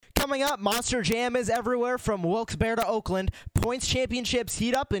Coming up, Monster Jam is everywhere from Wilkes-Barre to Oakland. Points championships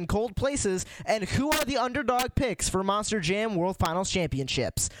heat up in cold places. And who are the underdog picks for Monster Jam World Finals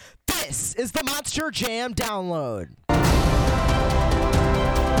Championships? This is the Monster Jam Download.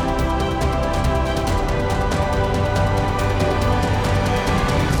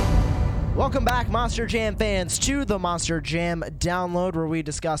 Welcome back, Monster Jam fans, to the Monster Jam Download, where we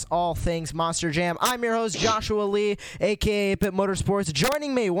discuss all things Monster Jam. I'm your host, Joshua Lee, a.k.a. Pit Motorsports.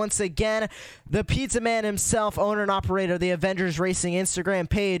 Joining me once again, the pizza man himself, owner and operator of the Avengers Racing Instagram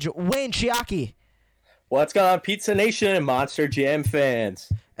page, Wayne Chiaki. What's going on, Pizza Nation and Monster Jam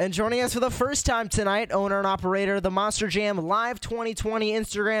fans? And joining us for the first time tonight, owner and operator of the Monster Jam Live 2020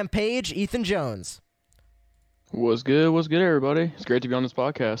 Instagram page, Ethan Jones. What's good, everybody? It's great to be on this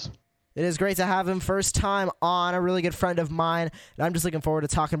podcast. It is great to have him first time on, a really good friend of mine, and I'm just looking forward to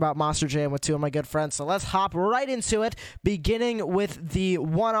talking about Monster Jam with two of my good friends. So let's hop right into it, beginning with the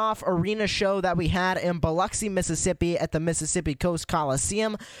one-off arena show that we had in Biloxi, Mississippi at the Mississippi Coast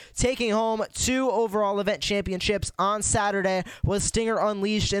Coliseum. Taking home 2 overall event championships on Saturday was Stinger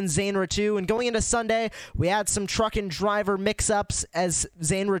Unleashed and Zane Ratu, and going into Sunday, we had some truck and driver mix-ups as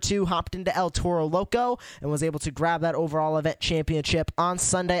Zane Ratu hopped into El Toro Loco and was able to grab that overall event championship on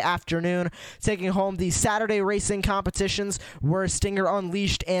Sunday afternoon. Taking home the Saturday racing competitions were Stinger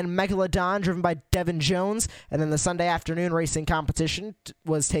Unleashed and Megalodon, driven by Devin Jones. And then the Sunday afternoon racing competition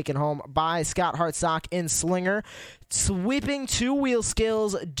was taken home by Scott Hartsock in Slinger. Sweeping 2 wheel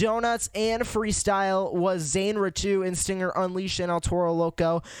skills, donuts, and freestyle was Zane Ratu and Stinger Unleashed and El Toro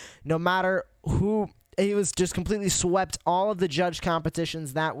Loco. No matter who... He was just completely swept all of the judge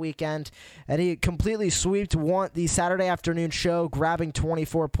competitions that weekend, and he completely won the Saturday afternoon show, grabbing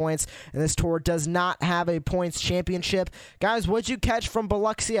 24 points, and this tour does not have a points championship. Guys, what'd you catch from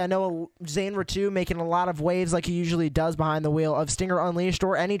Biloxi? I know Zane Ratu making a lot of waves like he usually does behind the wheel of Stinger Unleashed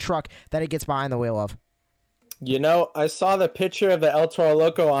or any truck that he gets behind the wheel of. You know, I saw the picture of the El Toro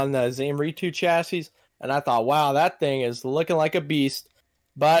Loco on the Zane Ratu chassis, and I thought, wow, that thing is looking like a beast.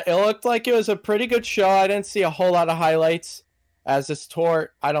 But it looked like it was a pretty good show. I didn't see a whole lot of highlights, as this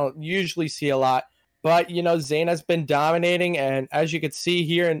tour, I don't usually see a lot. But, you know, Zane has been dominating, and as you can see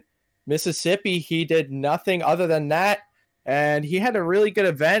here in Mississippi, he did nothing other than that. And he had a really good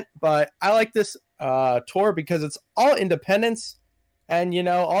event, but I like this tour because it's all independents. And, you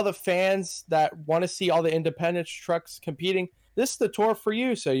know, all the fans that want to see all the independence trucks competing, this is the tour for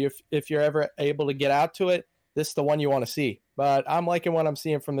you. So if you're ever able to get out to it, this is the one you want to see. But I'm liking what I'm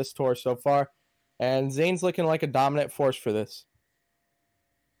seeing from this tour so far. And Zane's looking like a dominant force for this.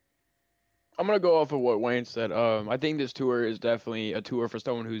 I'm going to go off of what Wayne said. I think this tour is definitely a tour for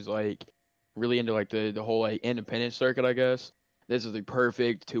someone who's like really into like the whole like independent circuit, I guess. This is the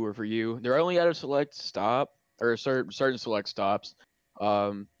perfect tour for you. They're only at a select stop or certain select stops.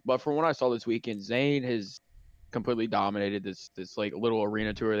 But from what I saw this weekend, Zane has completely dominated this like little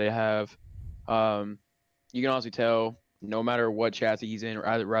arena tour they have. You can honestly tell, no matter what chassis he's in,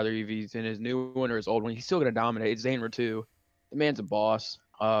 rather if he's in his new one or his old one, he's still going to dominate. It's Zane Ratu. The man's a boss.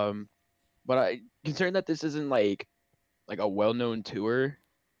 But considering that this isn't like a well-known tour,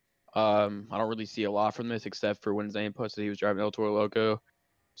 I don't really see a lot from this except for when Zane posted he was driving El Toro Loco.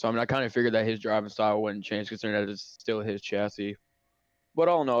 So I mean, I kind of figured that his driving style wouldn't change considering that it's still his chassis. But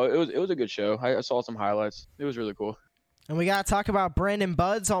all in all, it was a good show. I saw some highlights. It was really cool. And we got to talk about Brandon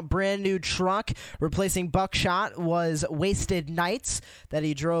Budd's on brand new truck. Replacing Buckshot was Wasted Nights that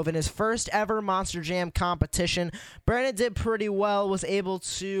he drove in his first ever Monster Jam competition. Brandon did pretty well, was able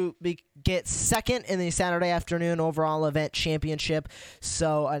to get second in the Saturday afternoon overall event championship.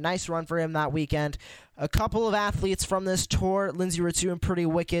 So a nice run for him that weekend. A couple of athletes from this tour, Lindsay Ratu and Pretty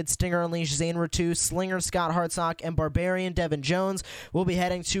Wicked, Stinger Unleashed, Zane Ratu, Slinger, Scott Hartsock, and Barbarian Devin Jones will be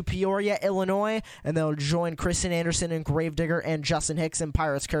heading to Peoria, Illinois, and they'll join Kristen Anderson and Gravedigger and Justin Hicks in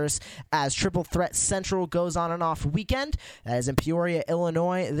Pirate's Curse as Triple Threat Central goes on and off weekend. That is in Peoria,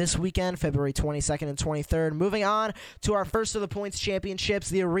 Illinois this weekend, February 22nd and 23rd. Moving on to our first of the points championships,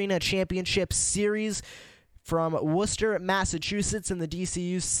 the Arena Championship Series from Worcester, Massachusetts in the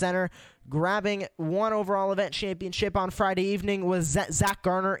DCU Center. Grabbing 1 overall event championship on Friday evening was Zach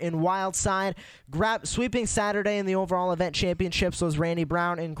Garner in Wildside. Sweeping Saturday in the overall event championships was Randy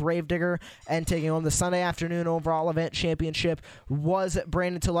Brown in Gravedigger. And taking home the Sunday afternoon overall event championship was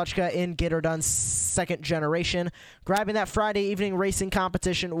Brandon Toluchka in Get Her Done Second Generation. Grabbing that Friday evening racing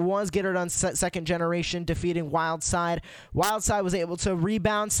competition was Get Her Done Second Generation, defeating Wildside. Wildside was able to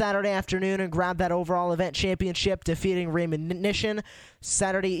rebound Saturday afternoon and grab that overall event championship, defeating Ramonition.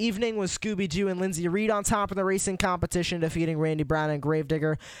 Saturday evening was Scooby-Doo and Lindsay Reed on top of the racing competition, defeating Randy Brown and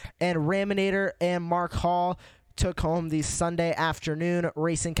Gravedigger. And Raminator and Mark Hall took home the Sunday afternoon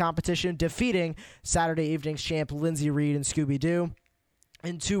racing competition, defeating Saturday evening's champ Lindsey Reed and Scooby-Doo.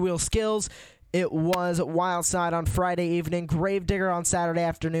 In two-wheel skills, it was Wildside on Friday evening, Gravedigger on Saturday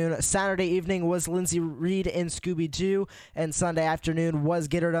afternoon. Saturday evening was Lindsey Reed and Scooby-Doo, and Sunday afternoon was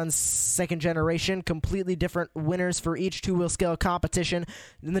Get Her Done's second generation. Completely different winners for each two-wheel skill competition.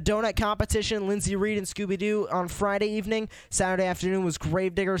 In the donut competition, Lindsey Reed and Scooby-Doo on Friday evening. Saturday afternoon was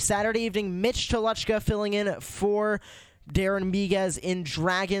Gravedigger. Saturday evening, Mitch Toluchka filling in for Darren Miguez in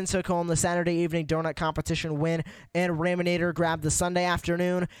Dragon took home the Saturday evening donut competition win, and Raminator grabbed the Sunday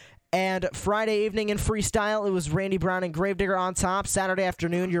afternoon. And Friday evening in freestyle, it was Randy Brown and Gravedigger on top. Saturday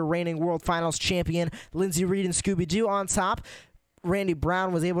afternoon, your reigning World Finals champion, Lindsey Reed and Scooby-Doo on top. Randy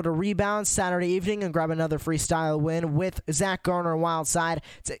Brown was able to rebound Saturday evening and grab another freestyle win with Zach Garner Wildside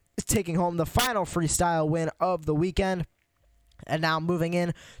taking home the final freestyle win of the weekend. And now moving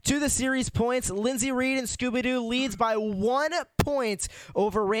in to the series points, Lindsey Reed and Scooby-Doo leads by 1 point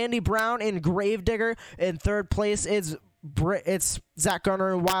over Randy Brown and Gravedigger. In third place, it's Zach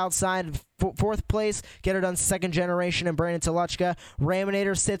Garner and Wildside. Fourth place, Get Her Done second generation and Brandon Toluchka.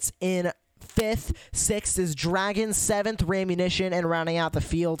 Raminator sits in fifth. Sixth is Dragon. Seventh, Ramunition. And rounding out the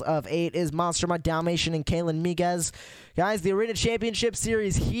field of 8 is Monster Mud Dalmatian and Kalen Miguez. Guys, the Arena Championship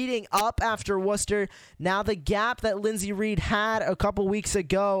Series heating up after Worcester. Now the gap that Lindsey Reed had a couple weeks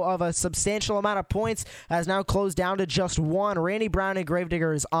ago of a substantial amount of points has now closed down to just 1. Randy Brown and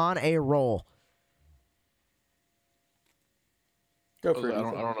Gravedigger is on a roll. Go for it. I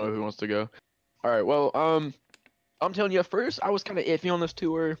don't know who wants to go. All right. Well, I'm telling you, at first I was kind of iffy on this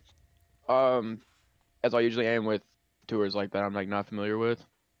tour, as I usually am with tours like that. I'm like not familiar with.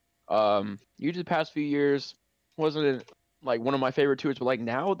 Usually the past few years wasn't like one of my favorite tours, but like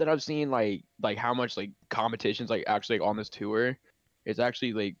now that I've seen like how much like competitions like actually on this tour, it's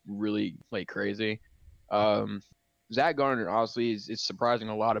actually like really like crazy. Zach Garner honestly is surprising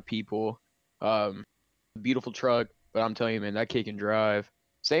a lot of people. Beautiful truck. But I'm telling you, man, that kid can drive.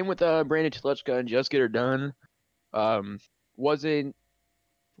 Same with Brandon Toluchka and Just Get Her Done. Wasn't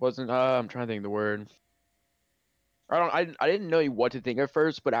I'm trying to think of the word. I didn't know what to think at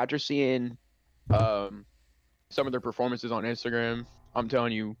first, but after seeing some of their performances on Instagram, I'm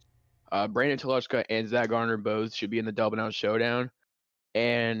telling you, Brandon Toluchka and Zach Garner both should be in the Double Down Showdown.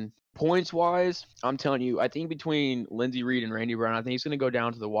 And points wise, I'm telling you, I think between Lindsey Reed and Randy Brown, I think it's gonna go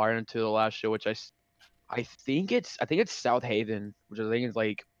down to the wire until the last show, which I think it's South Haven, which I think is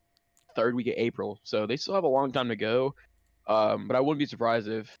like third week of April. So they still have a long time to go. But I wouldn't be surprised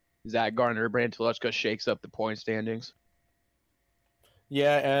if Zach Garner or Brandon Toluchka shakes up the point standings.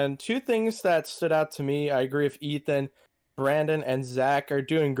 Yeah, and 2 things that stood out to me. I agree with Ethan. Brandon and Zach are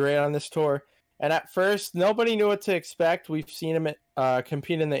doing great on this tour. And at first, nobody knew what to expect. We've seen them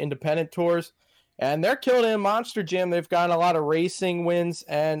compete in the independent tours. And they're killing it in Monster Jam. They've gotten a lot of racing wins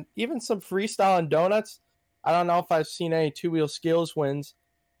and even some freestyle and donuts. I don't know if I've seen any two-wheel skills wins.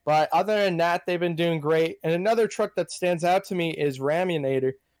 But other than that, they've been doing great. And another truck that stands out to me is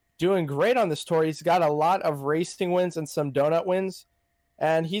Raminator. Doing great on this tour. He's got a lot of racing wins and some donut wins.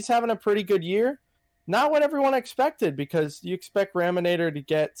 And he's having a pretty good year. Not what everyone expected, because you expect Raminator to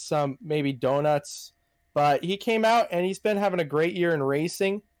get some maybe donuts. But he came out and he's been having a great year in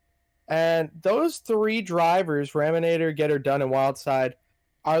racing. And those 3 drivers, Raminator, Get Her Done, and Wildside,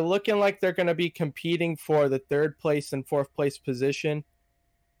 are looking like they're going to be competing for the 3rd place and 4th place position.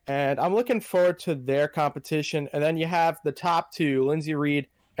 And I'm looking forward to their competition. And then you have the top 2, Lindsey Reed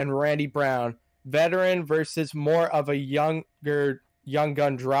and Randy Brown, veteran versus more of a young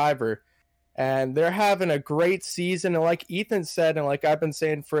gun driver. And they're having a great season. And like Ethan said, and like I've been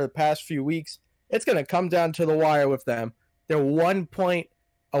saying for the past few weeks, it's going to come down to the wire with them. They're 1 point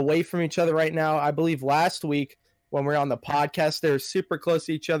away from each other right now. I believe last week when we were on the podcast, they were super close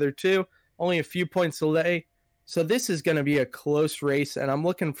to each other too. Only a few points away. So this is going to be a close race, and I'm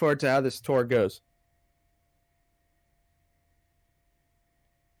looking forward to how this tour goes.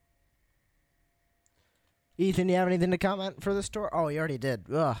 Ethan, you have anything to comment for this tour? Oh, you already did.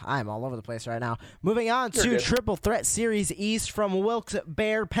 Ugh, I'm all over the place right now. Moving on to Triple Threat Series East from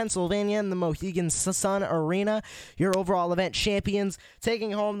Wilkes-Barre, Pennsylvania in the Mohegan Sun Arena. Your overall event champions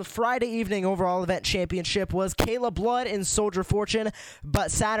taking home the Friday evening overall event championship was Kayla Blood and Soldier Fortune,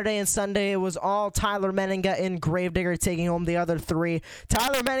 but Saturday and Sunday it was all Tyler Menninga and Gravedigger taking home the other 3.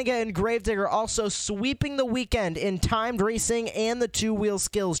 Tyler Menninga and Gravedigger also sweeping the weekend in timed racing and the two-wheel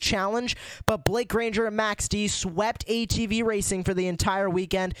skills challenge, but Blake Granger and Max D swept ATV racing for the entire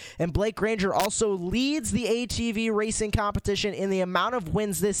weekend, and Blake Granger also leads the ATV racing competition in the amount of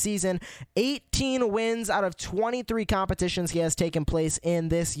wins this season. 18 wins out of 23 competitions he has taken place in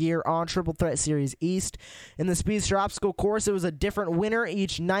this year on Triple Threat Series East. In the Speedster Obstacle course, it was a different winner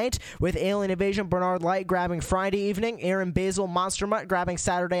each night, with Alien Invasion Bernard Light grabbing Friday evening, Aaron Basil Monster Mutt grabbing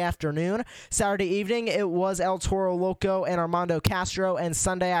Saturday afternoon. Saturday evening, it was El Toro Loco and Armando Castro, and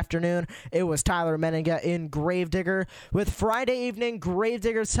Sunday afternoon, it was Tyler Menninga in Gravedigger. With Friday evening,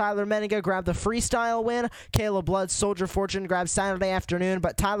 Gravedigger's Tyler Menninga grabbed the freestyle win. Caleb Blood's Soldier Fortune grabbed Saturday afternoon,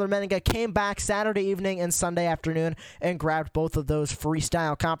 but Tyler Menninga came back Saturday evening and Sunday afternoon and grabbed both of those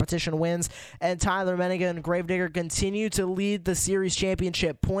freestyle competition wins. And Tyler Menninga and Gravedigger continue to lead the series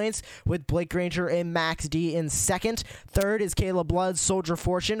championship points, with Blake Granger and Max D in second. Third is Caleb Blood's Soldier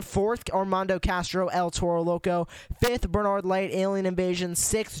Fortune. Fourth, Armando Castro, El Toro Loco. Fifth, Bernard Light, Alien Invasion.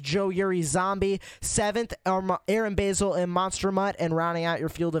 Sixth, Joe Yuri Zombie. Seventh, Aaron Basil and Monster Mutt. And rounding out your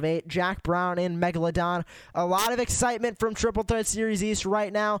field of 8, Jack Brown in Megalodon. A lot of excitement from Triple Threat Series East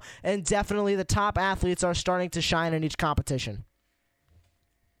right now, and definitely the top athletes are starting to shine in each competition.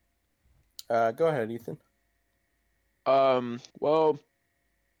 Go ahead, Ethan. Well,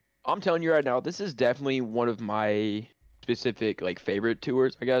 I'm telling you right now, this is definitely one of my specific favorite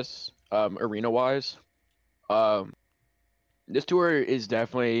tours, I guess, arena-wise. This tour is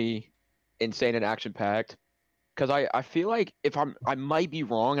definitely insane and action-packed, because I feel like I might be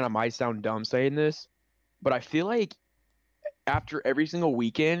wrong and I might sound dumb saying this, but I feel like after every single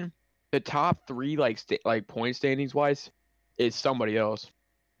weekend, the top 3 point standings wise is somebody else.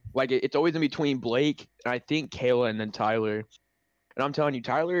 It's always in between Blake and I think Kayla and then Tyler. And I'm telling you,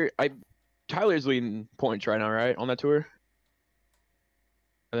 Tyler's leading points right now, right, on that tour?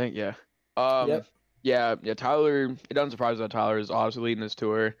 I think, yeah. Yep. Yeah, Tyler. It doesn't surprise me that Tyler is obviously leading this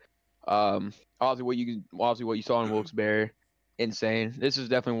tour. Obviously what you saw in Wilkes-Barre, insane. This is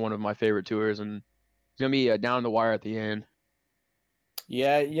definitely one of my favorite tours, and it's gonna be down the wire at the end.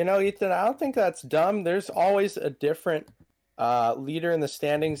 Yeah, Ethan, I don't think that's dumb. There's always a different leader in the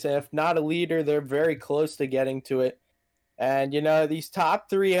standings, and if not a leader, they're very close to getting to it. And, these top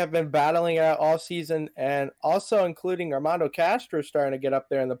 3 have been battling it out all season, and also including Armando Castro starting to get up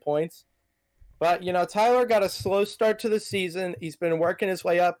there in the points. But, Tyler got a slow start to the season. He's been working his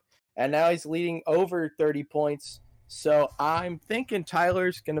way up, and now he's leading over 30 points. So I'm thinking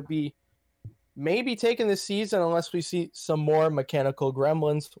Tyler's going to be maybe taking the season unless we see some more mechanical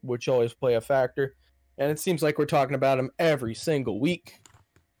gremlins, which always play a factor. And it seems like we're talking about him every single week.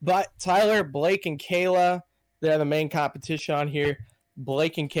 But Tyler, Blake, and Kayla, they're the main competition on here.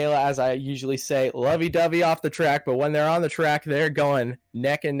 Blake and Kayla, as I usually say, lovey-dovey off the track, but when they're on the track, they're going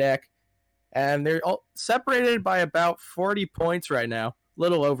neck and neck. And they're all separated by about 40 points right now, a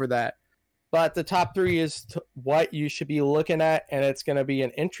little over that. But the top 3 is what you should be looking at, and it's going to be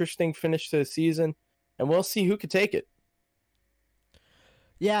an interesting finish to the season, and we'll see who could take it.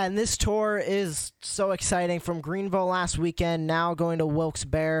 Yeah, and this tour is so exciting. From Greenville last weekend, now going to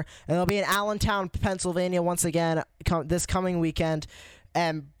Wilkes-Barre, and they'll be in Allentown, Pennsylvania once again this coming weekend.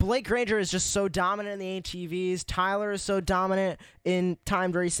 And Blake Granger is just so dominant in the ATVs. Tyler is so dominant in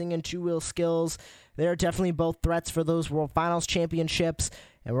timed racing and two-wheel skills. They're definitely both threats for those World Finals championships.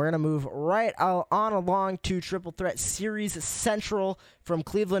 And we're going to move right on along to Triple Threat Series Central from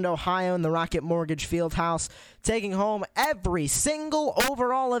Cleveland, Ohio in the Rocket Mortgage Fieldhouse. Taking home every single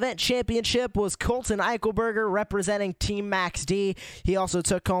overall event championship was Colton Eichelberger representing Team Max D. He also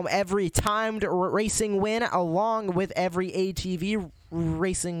took home every timed racing win along with every ATV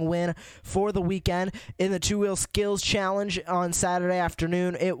racing win for the weekend. In the two-wheel skills challenge on Saturday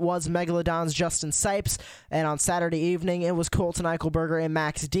afternoon, it was Megalodon's Justin Sipes, and on Saturday evening, it was Colton Eichelberger and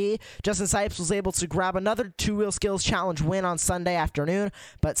Max D. Justin Sipes was able to grab another two-wheel skills challenge win on Sunday afternoon,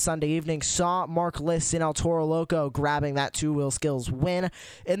 but Sunday evening saw Mark Liss in El Toro Loco grabbing that two-wheel skills win.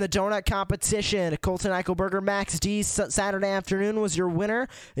 In the donut competition, Colton Eichelberger, Max D Saturday afternoon was your winner,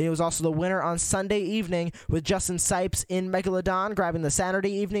 and he was also the winner on Sunday evening with Justin Sipes in Megalodon grabbing the Saturday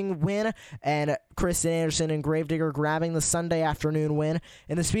evening win, and Chris Anderson and Gravedigger grabbing the Sunday afternoon win.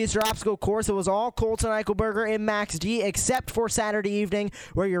 In the Speedster Obstacle course, it was all Colton Eichelberger and Max D, except for Saturday evening,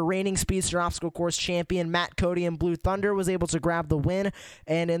 where your reigning Speedster Obstacle course champion Matt Cody and Blue Thunder was able to grab the win.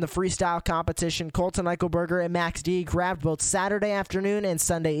 And in the freestyle competition, Colton Eichelberger and Max D grabbed both Saturday afternoon and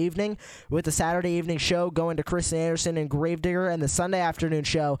Sunday evening, with the Saturday evening show going to Chris Anderson and Gravedigger, and the Sunday afternoon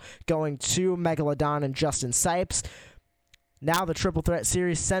show going to Megalodon and Justin Sipes. Now the Triple Threat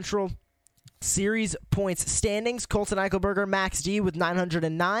Series Central. Series points standings: Colton Eichelberger, Max D with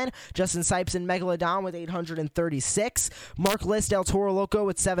 909, Justin Sipes and Megalodon with 836, Mark List, El Toro Loco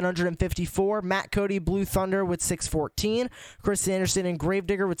with 754, Matt Cody, Blue Thunder with 614, Chris Anderson and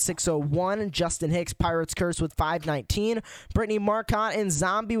Gravedigger with 601, Justin Hicks, Pirates Curse with 519, Brittany Marcotte and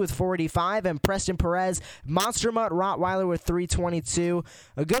Zombie with 485, and Preston Perez, Monster Mutt Rottweiler with 322.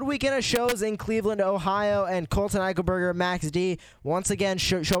 A good weekend of shows in Cleveland, Ohio, and Colton Eichelberger, Max D, once again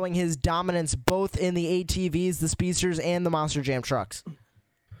showing his dominance both in the ATVs, the Speedsters, and the Monster Jam trucks.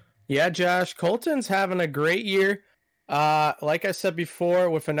 Yeah, Josh, Colton's having a great year. Like I said before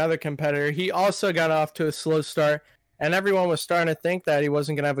with another competitor, he also got off to a slow start, and everyone was starting to think that he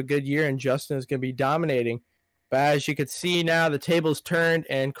wasn't going to have a good year and Justin is going to be dominating. But as you can see now, the table's turned,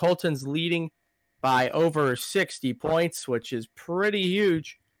 and Colton's leading by over 60 points, which is pretty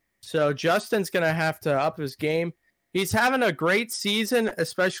huge. So Justin's going to have to up his game. He's having a great season,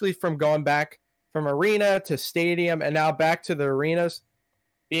 especially from going back from arena to stadium and now back to the arenas,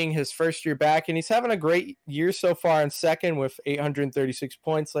 being his first year back. And he's having a great year so far in second with 836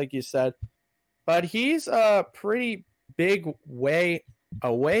 points, like you said. But he's a pretty big way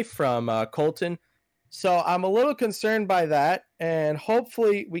away from Colton. So I'm a little concerned by that. And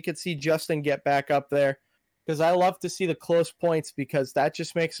hopefully we could see Justin get back up there, because I love to see the close points, because that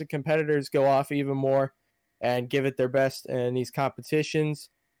just makes the competitors go off even more and give it their best in these competitions.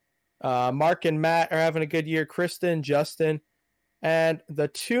 Mark and Matt are having a good year. Kristen, Justin, and the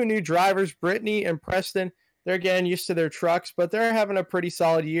two new drivers, Brittany and Preston, they're getting used to their trucks, but they're having a pretty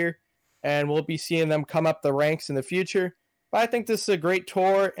solid year, and we'll be seeing them come up the ranks in the future. But I think this is a great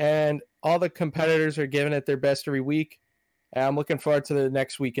tour, and all the competitors are giving it their best every week. And I'm looking forward to the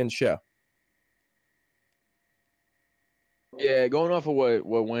next weekend show. Yeah, going off of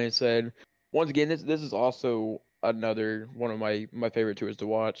what Wayne said, once again, this is also another one of my favorite tours to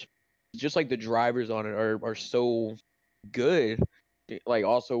watch. Just like the drivers on it are so good. Like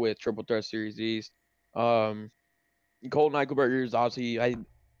also with Triple Threat Series East, Colton Eichelberger is obviously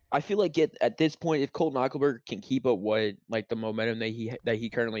I feel like at this point, if Colton Eichelberger can keep up what like the momentum that he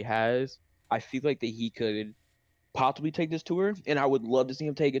currently has, I feel like that he could possibly take this tour, and I would love to see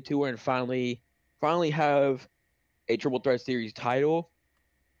him take a tour and finally have a Triple Threat Series title.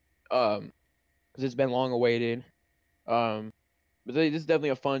 Because it's been long awaited. But this is definitely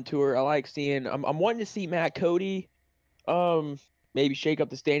a fun tour. I like seeing. I'm wanting to see Matt Cody, maybe shake up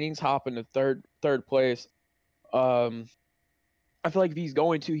the standings, hop into third place. I feel like if he's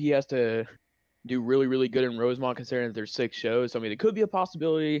going to, he has to do really, really good in Rosemont, considering that there's 6 shows. So, I mean, it could be a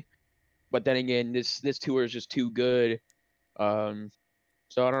possibility, but then again, this tour is just too good.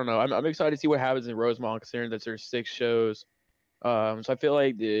 So I don't know. I'm excited to see what happens in Rosemont, considering that there's 6 shows. So I feel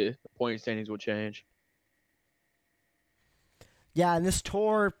like the point standings will change. Yeah, and this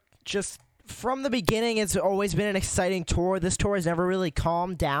tour, just from the beginning, it's always been an exciting tour. This tour has never really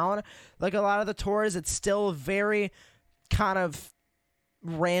calmed down. Like a lot of the tours, it's still very kind of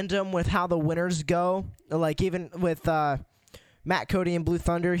random with how the winners go. Like even with Matt Cody and Blue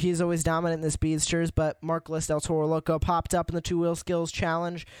Thunder, he's always dominant in the Speedsters, but Mark List, El Toro Loco popped up in the 2-Wheel Skills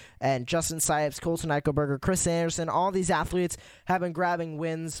Challenge, and Justin Sipes, Colton Eichelberger, Chris Anderson, all these athletes have been grabbing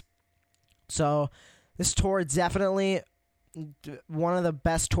wins. So this tour definitely one of the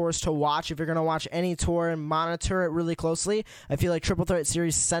best tours to watch. If you're going to watch any tour and monitor it really closely, I feel like Triple Threat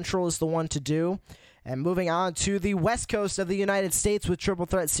Series Central is the one to do. And moving on to the west coast of the United States with Triple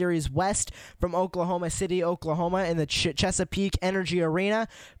Threat Series West from Oklahoma City, Oklahoma in the Chesapeake Energy Arena.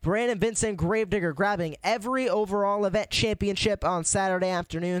 Brandon Vincent Gravedigger grabbing every overall event championship on Saturday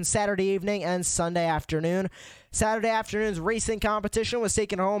afternoon, Saturday evening, and Sunday afternoon. Saturday afternoon's racing competition was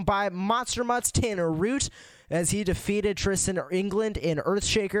taken home by Monster Mutt's Tanner Root as he defeated Tristan England in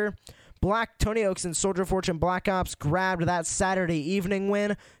Earthshaker. Tony Oaks and Soldier Fortune Black Ops grabbed that Saturday evening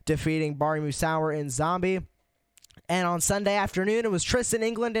win, defeating Barry Musauer in Zombie. And on Sunday afternoon, it was Tristan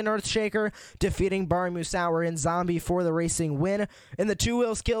England in Earthshaker, defeating Barry Musauer in Zombie for the racing win. In the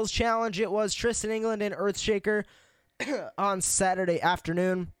 2-Wheel Skills Challenge, it was Tristan England in Earthshaker on Saturday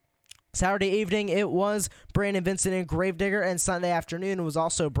afternoon. Saturday evening, it was Brandon Vincent in Gravedigger, and Sunday afternoon, it was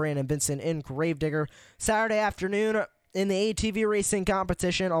also Brandon Vincent in Gravedigger. Saturday afternoon, in the ATV racing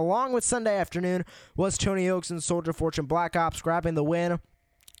competition, along with Sunday afternoon, was Tony Oaks and Soldier Fortune Black Ops grabbing the win.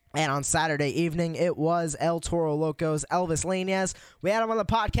 And on Saturday evening, it was El Toro Loco's Elvis Lainez. We had him on the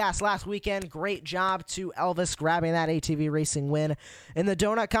podcast last weekend. Great job to Elvis grabbing that ATV racing win. In the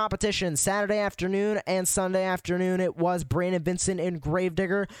donut competition, Saturday afternoon and Sunday afternoon, it was Brandon Vincent in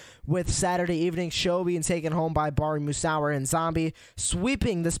Gravedigger, with Saturday evening show being taken home by Bari Musauer and Zombie.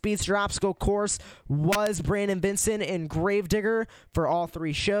 Sweeping the Speedster Obstacle course was Brandon Vincent in Gravedigger for all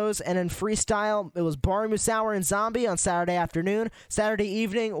three shows. And in freestyle, it was Bari Musauer and Zombie on Saturday afternoon. Saturday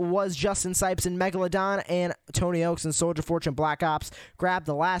evening was Justin Sipes in Megalodon, and Tony Oaks and Soldier Fortune Black Ops grabbed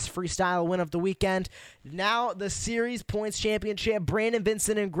the last freestyle win of the weekend. Now the series points championship, Brandon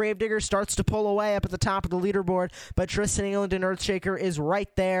Vincent and Gravedigger starts to pull away up at the top of the leaderboard, but Tristan England and Earthshaker is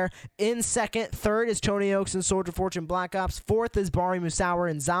right there in second. Third is Tony Oaks and Soldier Fortune Black Ops. Fourth is Bari Musauer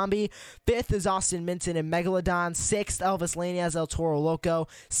and Zombie. Fifth is Austin Minton and Megalodon. Sixth, Elvis Lainez, El Toro Loco.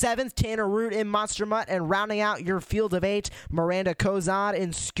 Seventh, Tanner Root in Monster Mutt. And rounding out your field of 8, Miranda Kozad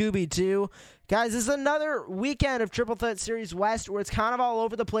in Scooby-Doo. Guys, this is another weekend of Triple Threat Series West where it's kind of all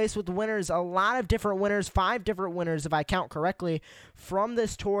over the place with winners. A lot of different winners, 5 different winners if I count correctly, from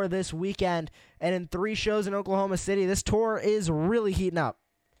this tour this weekend. And in 3 shows in Oklahoma City, this tour is really heating up.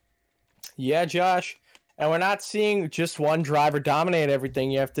 Yeah, Josh. And we're not seeing just one driver dominate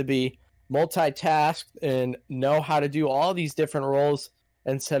everything. You have to be multitasked and know how to do all these different roles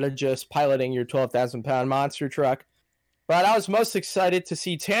instead of just piloting your 12,000-pound monster truck. But I was most excited to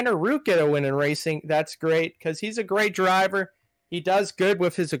see Tanner Root get a win in racing. That's great because he's a great driver. He does good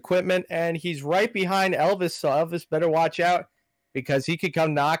with his equipment, and he's right behind Elvis, so Elvis better watch out because he could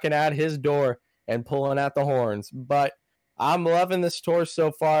come knocking at his door and pulling at the horns. But I'm loving this tour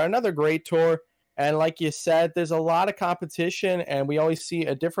so far. Another great tour. And like you said, there's a lot of competition, and we always see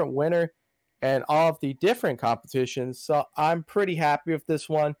a different winner and all of the different competitions. So I'm pretty happy with this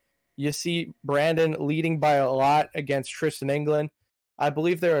one. You see Brandon leading by a lot against Tristan England. I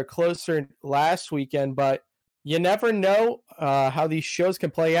believe they were closer last weekend, but you never know how these shows can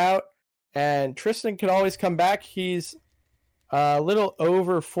play out. And Tristan can always come back. He's a little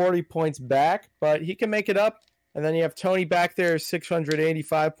over 40 points back, but he can make it up. And then you have Tony back there,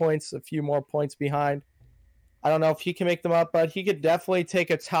 685 points, a few more points behind. I don't know if he can make them up, but he could definitely take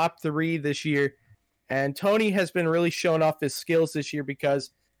a top 3 this year. And Tony has been really showing off his skills this year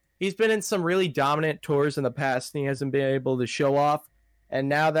because he's been in some really dominant tours in the past, and he hasn't been able to show off. And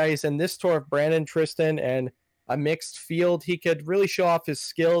now that he's in this tour of Brandon, Tristan, and a mixed field, he could really show off his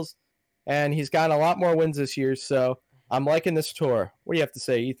skills. And he's gotten a lot more wins this year, so I'm liking this tour. What do you have to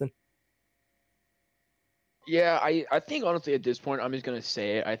say, Ethan? Yeah, I think honestly at this point, I'm just going to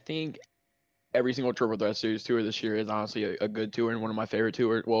say it. I think every single Triple Threat Series tour this year is honestly a good tour and one of my favorite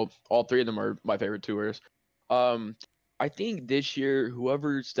tours. Well, all 3 of them are my favorite tours. I think this year,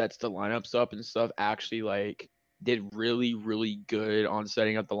 whoever sets the lineups up and stuff actually did really, really good on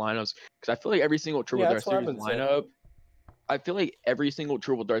setting up the lineups. Because I feel like every single Triple Threat Series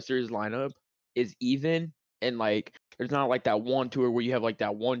lineup, is even, and there's not that one tour where you have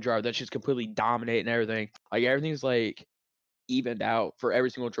that one driver that's just completely dominating everything. Everything's evened out for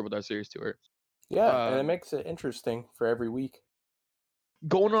every single Triple Threat Series tour. Yeah, and it makes it interesting for every week.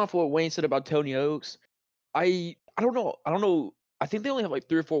 Going off what Wayne said about Tony Oaks, I don't know. I think they only have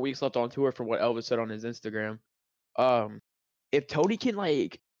 3 or 4 weeks left on tour from what Elvis said on his Instagram. If Tony can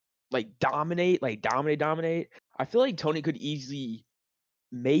dominate, I feel like Tony could easily,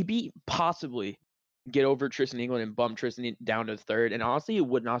 maybe, possibly get over Tristan England and bump Tristan down to 3rd. And honestly, it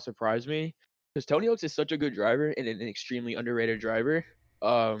would not surprise me because Tony Oaks is such a good driver and an extremely underrated driver.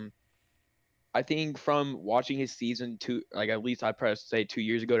 I think from watching his season at least I'd probably say 2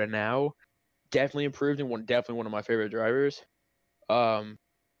 years ago to now, definitely improved and definitely one of my favorite drivers. I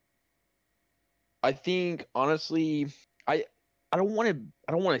think honestly, I don't want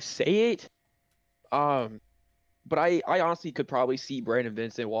to say it, but I honestly could probably see Brandon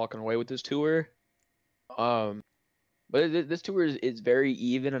Vincent walking away with this tour. But this tour is very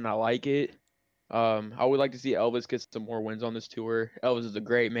even and I like it. I would like to see Elvis get some more wins on this tour. Elvis is a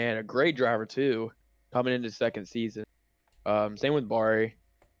great man, a great driver too, coming into 2nd season. Same with Bari.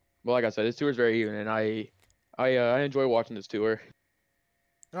 But like I said, this tour is very even, and I enjoy watching this tour.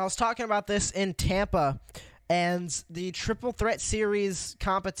 And I was talking about this in Tampa, and the Triple Threat Series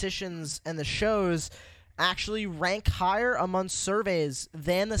competitions and the shows actually rank higher among surveys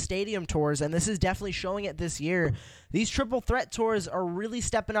than the stadium tours, and this is definitely showing it this year. These Triple Threat tours are really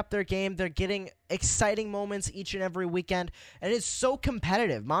stepping up their game. They're getting exciting moments each and every weekend, and it's so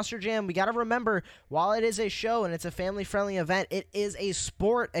competitive. Monster Jam, we got to remember, while it is a show and it's a family-friendly event, it is a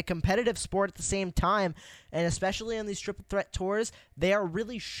sport, a competitive sport at the same time, and especially on these Triple Threat tours, they are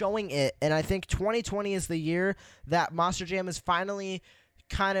really showing it, and I think 2020 is the year that Monster Jam is finally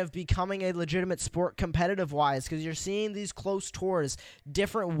kind of becoming a legitimate sport competitive-wise, because you're seeing these close tours,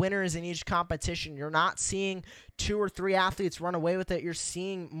 different winners in each competition. You're not seeing 2 or 3 athletes run away with it. You're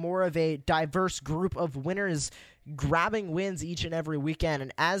seeing more of a diverse group of winners grabbing wins each and every weekend.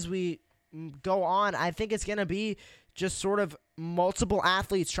 And as we go on, I think it's going to be just sort of multiple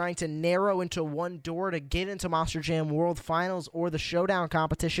athletes trying to narrow into one door to get into Monster Jam World Finals or the Showdown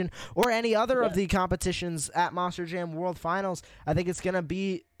competition or any other of the competitions at Monster Jam World Finals. I think there's going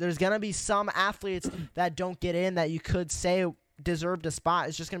to be some athletes that don't get in that you could say deserved a spot.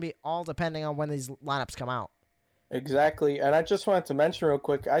 It's just going to be all depending on when these lineups come out. Exactly. And I just wanted to mention real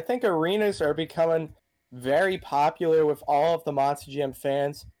quick, I think arenas are becoming very popular with all of the Monster Jam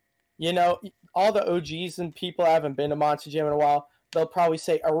fans. You know, all the OGs and people haven't been to Monster Jam in a while, they'll probably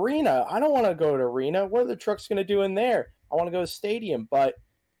say, arena, I don't want to go to arena. What are the trucks going to do in there? I want to go to stadium. But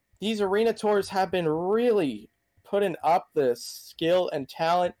these arena tours have been really putting up the skill and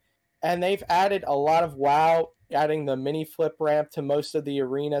talent, and they've added a lot of wow, adding the mini flip ramp to most of the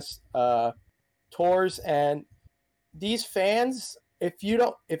arena tours. And these fans, if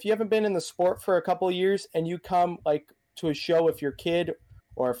you haven't been in the sport for a couple of years and you come like to a show with your kid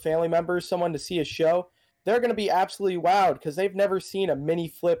or a family member, someone to see a show, they're going to be absolutely wowed because they've never seen a mini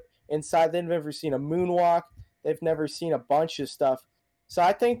flip inside. They've never seen a moonwalk. They've never seen a bunch of stuff. So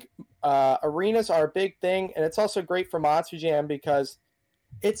I think arenas are a big thing, and it's also great for Monster Jam because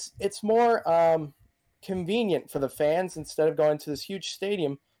it's more convenient for the fans. Instead of going to this huge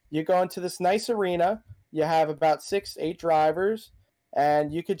stadium, you go into this nice arena. You have about 6-8 drivers,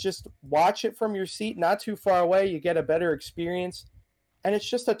 and you could just watch it from your seat, not too far away. You get a better experience. And it's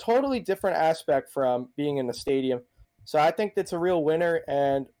just a totally different aspect from being in the stadium. So I think that's a real winner,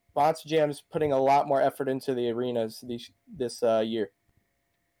 and Monster Jam is putting a lot more effort into the arenas this year.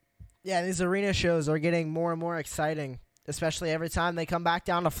 Yeah, these arena shows are getting more and more exciting, especially every time they come back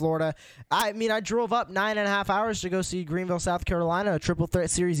down to Florida. I mean, I drove up 9.5 hours to go see Greenville, South Carolina, a Triple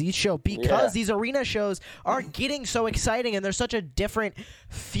Threat Series East show because these arena shows are getting so exciting, and there's such a different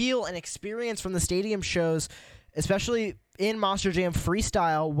feel and experience from the stadium shows, especially in Monster Jam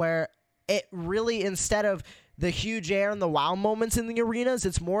Freestyle, where it really, instead of the huge air and the wow moments in the arenas,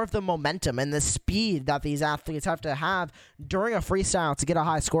 it's more of the momentum and the speed that these athletes have to have during a freestyle to get a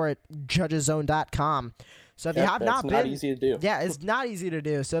high score at judgeszone.com. So if you have not been, not easy to do. Yeah, it's not easy to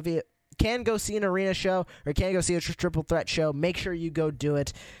do. So if you can go see an arena show or can go see a triple threat show, make sure you go do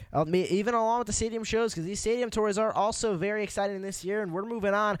it. Even along with the stadium shows, because these stadium tours are also very exciting this year. And we're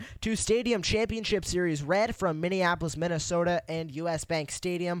moving on to Stadium Championship Series Red from Minneapolis, Minnesota, and US Bank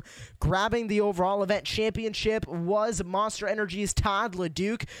Stadium. Grabbing the overall event championship was Monster Energy's Todd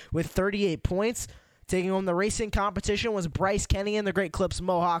LeDuc with 38 points. Taking home the racing competition was Bryce Kenny and the Great Clips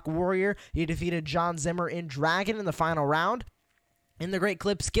Mohawk Warrior. He defeated John Zimmer in Dragon in the final round. In the Great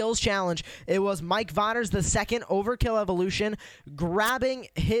Clip Skills Challenge, it was Mike Vonner's the second Overkill Evolution, grabbing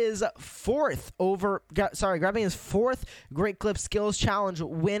his fourth Great Clip Skills Challenge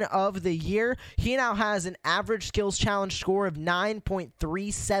win of the year. He now has an average Skills Challenge score of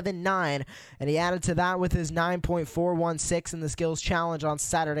 9.379, and he added to that with his 9.416 in the Skills Challenge on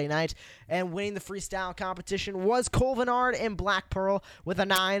Saturday night. And winning the freestyle competition was Colvinard and Black Pearl with a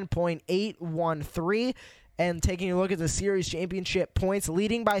 9.813. And taking a look at the series championship points,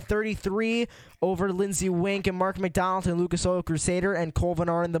 leading by 33 over Lindsey Wink and Mark McDonald and Lucas Oil Crusader and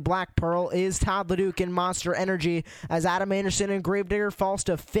Colvinar and the Black Pearl is Todd LeDuc and Monster Energy, as Adam Anderson and Gravedigger falls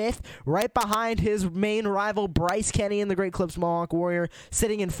to 5th, right behind his main rival Bryce Kenny and the Great Clips Mohawk Warrior,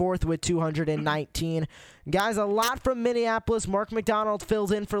 sitting in 4th with 219. Guys, a lot from Minneapolis. Mark McDonald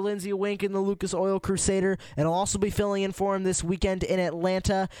fills in for Lindsey Wink and the Lucas Oil Crusader, and will also be filling in for him this weekend in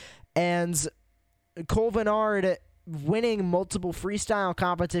Atlanta. And Colvinard winning multiple freestyle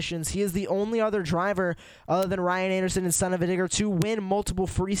competitions. He is the only other driver other than Ryan Anderson and Son of a Digger to win multiple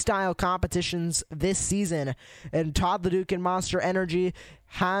freestyle competitions this season. And Todd LeDuc and Monster Energy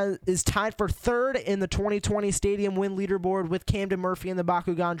is tied for 3rd in the 2020 Stadium win leaderboard with Camden Murphy and the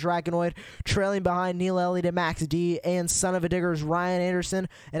Bakugan Dragonoid, trailing behind Neil Elliott and Max D and Son of a Digger's Ryan Anderson.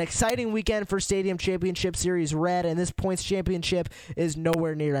 An exciting weekend for Stadium Championship Series Red, and this points championship is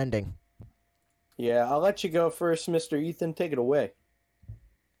nowhere near ending. Yeah, I'll let you go first, Mr. Ethan. Take it away.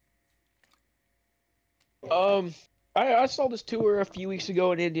 I saw this tour a few weeks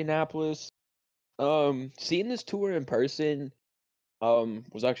ago in Indianapolis. Seeing this tour in person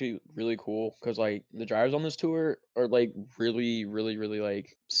was actually really cool because like the drivers on this tour are like really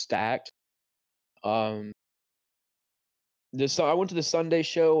like stacked. I went to the Sunday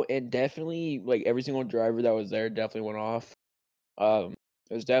show and definitely like every single driver that was there definitely went off.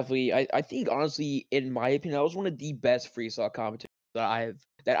 It was definitely, I think honestly, in my opinion, that was one of the best freestyle competitions that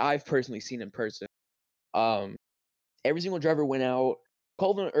I've personally seen in person. Every single driver went out.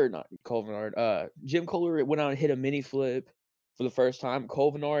 Jim Kohler went out and hit a mini flip for the first time.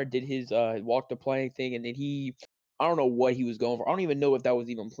 Colvenard did his walk the plank thing, and then I don't know what he was going for. I don't even know if that was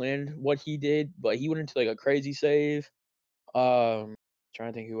even planned what he did, but he went into like a crazy save. Trying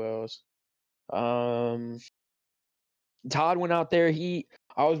to think who else. Todd went out there.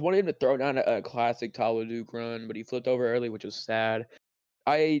 I was wanting him to throw down a classic Todd LeDuc run, but he flipped over early, which was sad.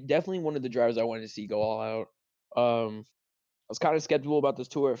 I definitely one of the drivers I wanted to see go all out. I was kind of skeptical about this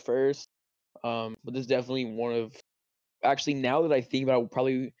tour at first, but this is definitely actually, now that I think about it,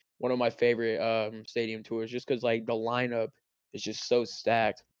 probably one of my favorite stadium tours, just because like the lineup is just so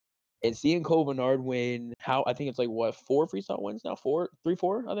stacked. And seeing Cole Bernard win, I think it's like what 4 freestyle wins now, 3,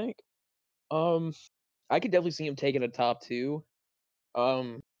 4, I think. I could definitely see him taking a top 2.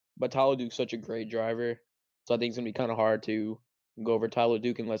 But Tyler Duke's such a great driver, so I think it's gonna be kind of hard to go over Tyler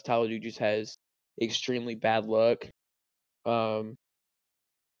Duke unless Tyler Duke just has extremely bad luck. But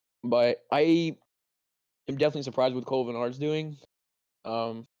I am definitely surprised with Cole Bernard's doing.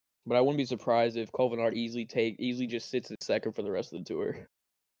 But I wouldn't be surprised if Cole Bernard easily just sits in second for the rest of the tour.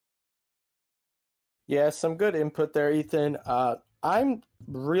 Yeah, some good input there, Ethan. I'm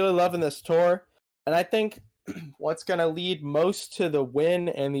really loving this tour, and I think what's going to lead most to the win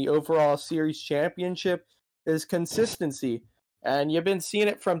and the overall series championship is consistency. And you've been seeing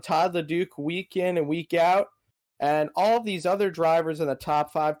it from Todd LeDuc week in and week out, and all of these other drivers in the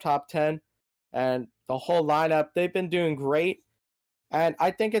top 5, top 10, and the whole lineup, they've been doing great. And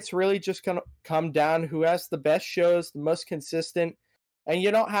I think it's really just going to come down who has the best shows, the most consistent. And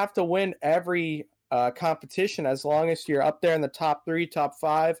you don't have to win every competition as long as you're up there in the top 3, top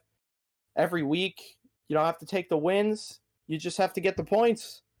 5 every week. You don't have to take the wins. You just have to get the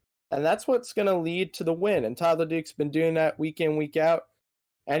points. And that's what's going to lead to the win. And Todd LeDuc's been doing that week in, week out.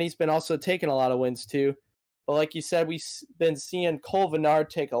 And he's been also taking a lot of wins too. But like you said, we've been seeing Cole Bernard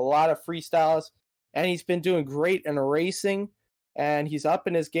take a lot of freestyles. And he's been doing great in racing. And he's up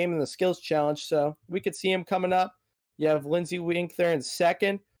in his game in the skills challenge. So we could see him coming up. You have Lindsey Wink there in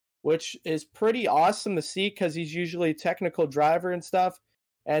second, which is pretty awesome to see because he's usually a technical driver and stuff.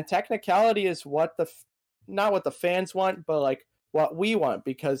 And technicality is not what the fans want, but like what we want,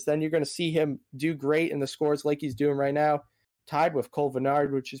 because then you're going to see him do great in the scores like he's doing right now, tied with Cole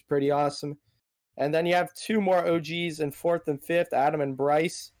Bernard, which is pretty awesome. And then you have 2 more OGs in 4th and 5th, Adam and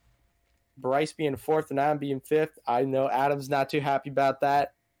Bryce. Bryce being 4th and Adam being 5th. I know Adam's not too happy about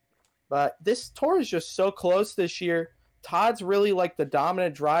that. But this tour is just so close this year. Todd's really like the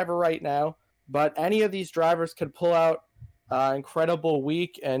dominant driver right now, but any of these drivers could pull out an incredible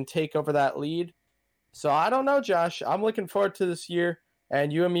week and take over that lead. So I don't know, Josh. I'm looking forward to this year.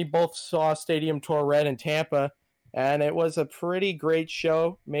 And you and me both saw Stadium Tour Red in Tampa, and it was a pretty great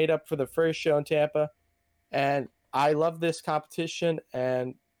show, made up for the first show in Tampa. And I love this competition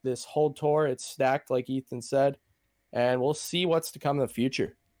and this whole tour. It's stacked, like Ethan said, and we'll see what's to come in the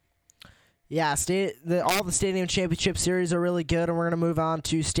future. Yeah, all the Stadium Championship Series are really good, and we're going to move on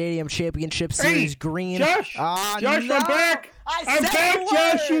to Stadium Championship Series Green. Josh, no! I'm back! I'm back,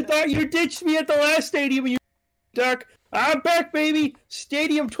 Josh! You thought you ditched me at the last stadium, you duck. I'm back, baby!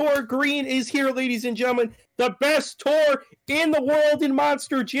 Stadium Tour Green is here, ladies and gentlemen. The best tour in the world in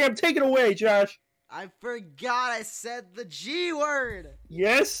Monster Jam. Take it away, Josh. I forgot I said the G word.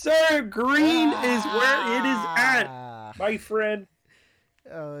 Yes, sir. Green is where it is at, my friend.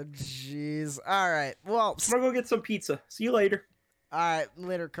 Oh, jeez. All right. Well, I'm going to go get some pizza. See you later. All right.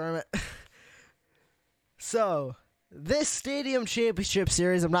 Later, Kermit. So, this Stadium Championship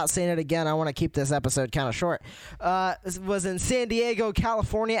Series, I'm not saying it again. I want to keep this episode kind of short. This was in San Diego,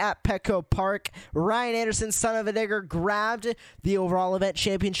 California at Petco Park. Ryan Anderson, son of a digger, grabbed the overall event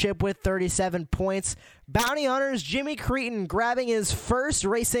championship with 37 points. Bounty Hunters, Jimmy Cretin, grabbing his first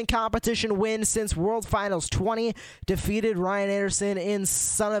racing competition win since World Finals 20, defeated Ryan Anderson in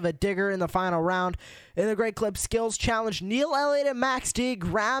son of a digger in the final round. In the Great Clip Skills Challenge, Neil Elliott and Max D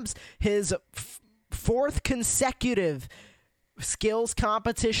grabs his 4th consecutive skills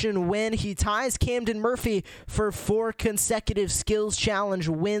competition win. He ties Camden Murphy for 4 consecutive skills challenge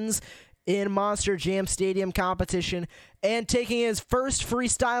wins in Monster Jam Stadium competition. And taking his first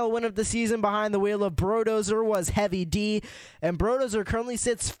freestyle win of the season behind the wheel of Brodozer was Heavy D. And Brodozer currently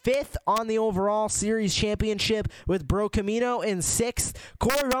sits 5th on the overall series championship with Bro Camino in 6th.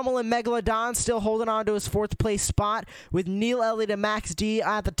 Corey Rummel and Megalodon still holding on to his 4th place spot with Neil Elliott and Max D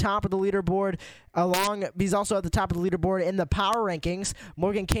at the top of the leaderboard. He's also at the top of the leaderboard in the power rankings.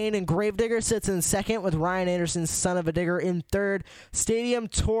 Morgan Kane and Gravedigger sits in 2nd with Ryan Anderson's son of a digger in 3rd. Stadium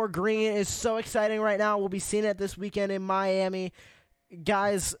Tour Green is so exciting right now. We'll be seeing it this weekend in Miami.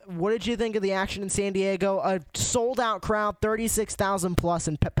 guys, what did you think of the action in San Diego? A sold-out crowd, 36,000 plus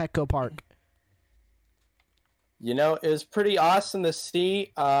in Petco Park. You know, it was pretty awesome to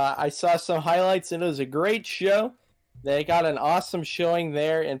see. I saw some highlights, and it was a great show. They got an awesome showing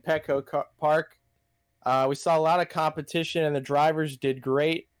there in Petco Park. We saw a lot of competition, and the drivers did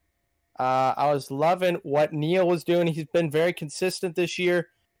great. I was loving what Neil was doing. He's been very consistent this year,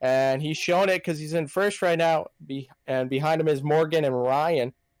 and he's showing it because he's in first right now, and behind him is Morgan and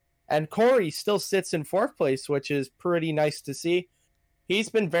Ryan. And Corey still sits in fourth place, which is pretty nice to see. He's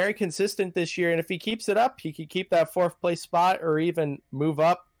been very consistent this year, and if he keeps it up, he could keep that fourth place spot or even move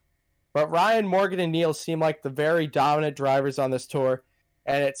up. But Ryan, Morgan, and Neil seem like the very dominant drivers on this tour,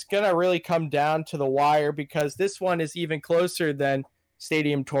 and it's going to really come down to the wire because this one is even closer than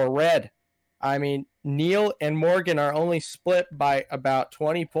Stadium Tour Red. I mean, Neil and Morgan are only split by about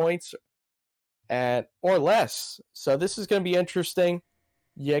 20 points or less. So this is going to be interesting.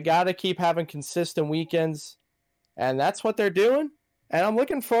 You got to keep having consistent weekends, and that's what they're doing. And I'm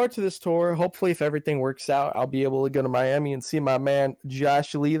looking forward to this tour. Hopefully, if everything works out, I'll be able to go to Miami and see my man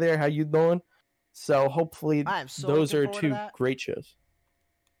Josh Lee there. How you doing? So hopefully, those are two great shows.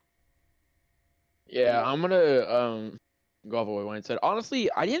 Yeah, I'm gonna go off of what Wayne said. Honestly,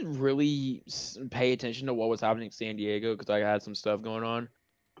 I didn't really pay attention to what was happening in San Diego because I had some stuff going on.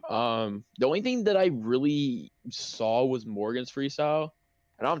 The only thing that I really saw was Morgan's freestyle,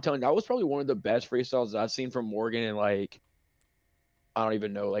 and I'm telling you, that was probably one of the best freestyles that I've seen from Morgan in like, I don't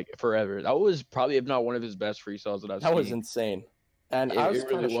even know, like forever. That was probably, if not one of his best freestyles that I've seen. That was insane. And I was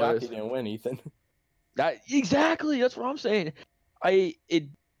kind of shocked he didn't win, Ethan. Exactly, that's what I'm saying. Honestly,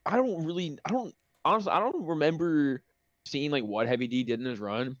 I don't remember seeing like what Heavy D did in his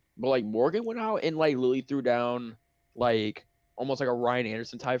run, but like Morgan went out and like literally threw down like almost like a Ryan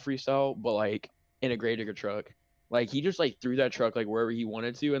Anderson type freestyle, but like in a grave digger truck. Like he just like threw that truck like wherever he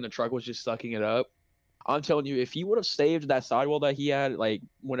wanted to, and the truck was just sucking it up. I'm telling you, if he would have saved that sidewall that he had, like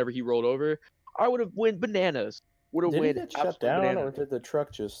whenever he rolled over, I would have went bananas. Did it get shut down, bananas. Or did the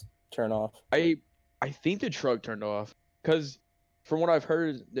truck just turn off? I think the truck turned off because from what I've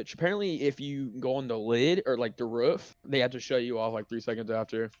heard, that apparently if you go on the lid or like the roof, they have to shut you off like 3 seconds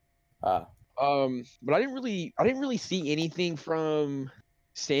after. But I didn't really see anything from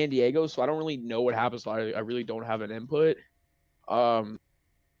San Diego, so I don't really know what happened. So I really don't have an input.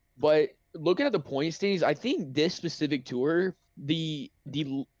 But looking at the point standings, I think this specific tour, the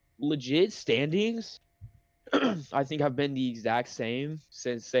legit standings, I think have been the exact same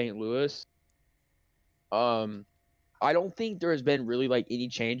since St. Louis. I don't think there has been really like any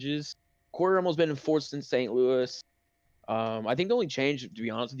changes. Corey almost been in fourth since St. Louis. I think the only change, to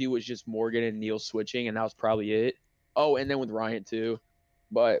be honest with you, was just Morgan and Neil switching, and that was probably it. Oh, and then with Ryan too.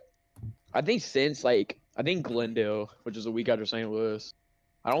 But I think since I think Glendale, which is a week after St. Louis,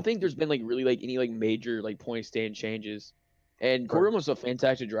 I don't think there's been like really like any like major like point stand changes. And Corey was a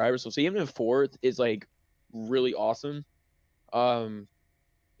fantastic driver, so seeing him in fourth is like really awesome.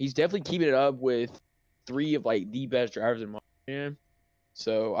 He's definitely keeping it up with 3 of like the best drivers in my opinion.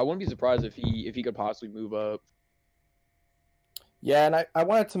 So I wouldn't be surprised if he could possibly move up. Yeah, and I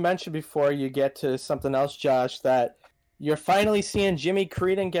wanted to mention before you get to something else, Josh, that you're finally seeing Jimmy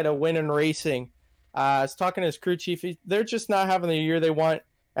Creedon get a win in racing. I was talking to his crew chief. They're just not having the year they want,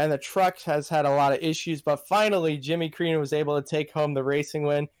 and the truck has had a lot of issues. But finally, Jimmy Creedon was able to take home the racing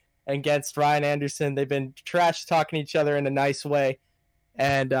win against Ryan Anderson. They've been trash talking each other in a nice way.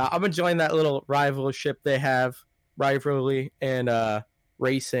 And I'm enjoying that little rivalry in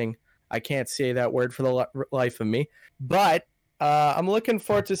racing. I can't say that word for the life of me. But I'm looking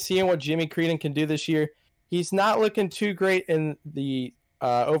forward to seeing what Jimmy Creedon can do this year. He's not looking too great in the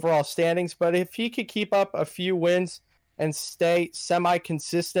overall standings, but if he could keep up a few wins and stay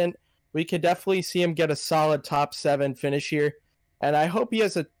semi-consistent, we could definitely see him get a solid top 7 finish here. And I hope he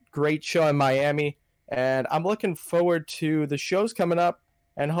has a great show in Miami. And I'm looking forward to the shows coming up,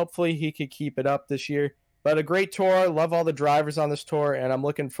 and hopefully he could keep it up this year. But a great tour. Love all the drivers on this tour, and I'm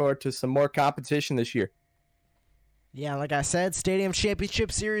looking forward to some more competition this year. Yeah, like I said, Stadium Championship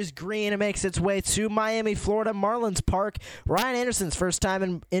Series green makes its way to Miami, Florida, Marlins Park. Ryan Anderson's first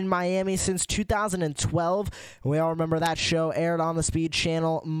time in Miami since 2012. We all remember that show aired on the Speed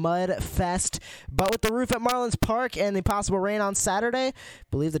Channel, Mud Fest. But with the roof at Marlins Park and the possible rain on Saturday, I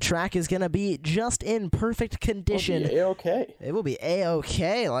believe the track is going to be just in perfect condition. It'll be A-OK. It will be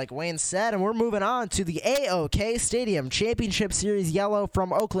A-OK, like Wayne said. And we're moving on to the A-OK Stadium Championship Series Yellow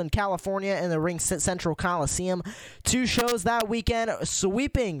from Oakland, California in the Ring Central Coliseum. Two shows that weekend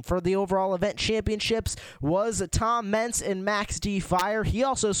sweeping for the overall event championships was Tom Mentz and Max D. Fire. He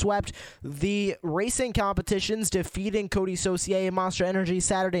also swept the racing competitions, defeating Cody Saucier and Monster Energy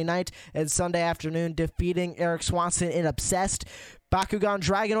Saturday night and Sunday afternoon, defeating Eric Swanson in Obsessed. Bakugan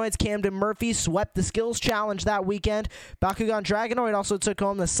Dragonoid's Camden Murphy swept the skills challenge that weekend. Bakugan Dragonoid also took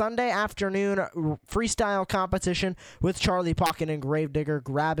home the Sunday afternoon freestyle competition, with Charlie Pocket and Gravedigger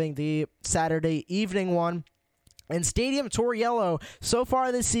grabbing the Saturday evening one. And Stadium Tour Yellow, so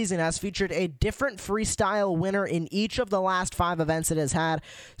far this season, has featured a different freestyle winner in each of the last 5 events it has had.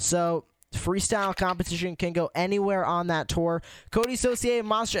 So freestyle competition can go anywhere on that tour. Cody Saucier and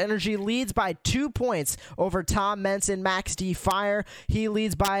Monster Energy leads by 2 points over Tom Mentz and Max D. Fire. He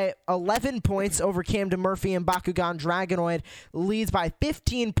leads by 11 points over Camden Murphy and Bakugan Dragonoid. Leads by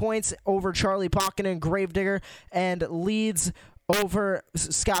 15 points over Charlie Pocket and Gravedigger. And leads over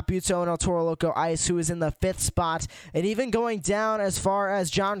Scott Buteau and El Toro Loco Ice, who is in the 5th spot. And even going down as far as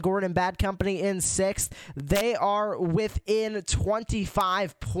John Gordon Bad Company in 6th, they are within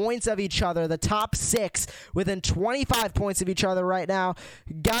 25 points of each other. The top 6 within 25 points of each other right now.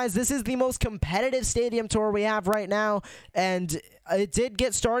 Guys, this is the most competitive stadium tour we have right now, and it did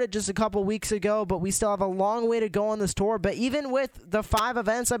get started just a couple weeks ago, but we still have a long way to go on this tour. But even with the 5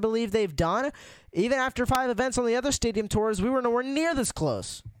 events I believe they've done, even after 5 events on the other stadium tours, we were nowhere near this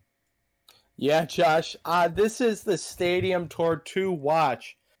close. Yeah, Josh, this is the stadium tour to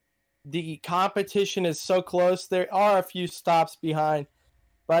watch. The competition is so close. There are a few stops behind,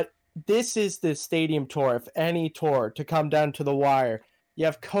 but this is the stadium tour, if any tour, to come down to the wire. You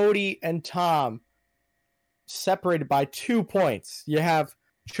have Cody and Tom separated by 2 points. You have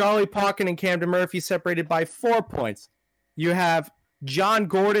Charlie Pocket and Camden Murphy separated by 4 points. You have John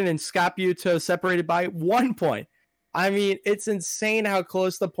Gordon and Scott Buteau separated by 1 point. I mean, it's insane how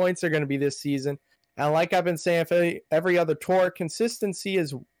close the points are going to be this season. And like I've been saying for every other tour, consistency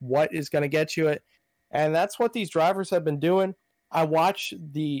is what is going to get you it. And that's what these drivers have been doing. I watched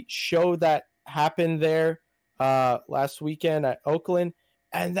the show that happened there last weekend at Oakland,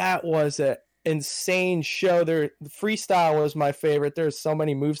 and that was an insane show. The freestyle was my favorite. There's so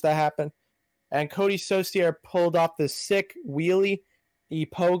many moves that happened. And Cody Saucier pulled off this sick wheelie. He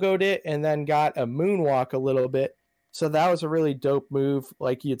pogoed it and then got a moonwalk a little bit. So that was a really dope move,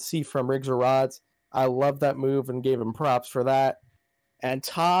 like you'd see from Riggs or Rods. I love that move and gave him props for that. And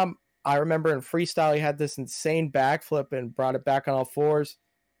Tom, I remember in freestyle, he had this insane backflip and brought it back on all fours.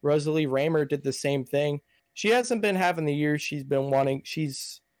 Rosalie Raymer did the same thing. She hasn't been having the year she's been wanting.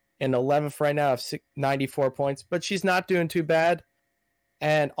 She's in 11th right now of 94 points, but she's not doing too bad.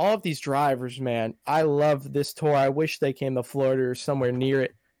 And all of these drivers, man, I love this tour. I wish they came to Florida or somewhere near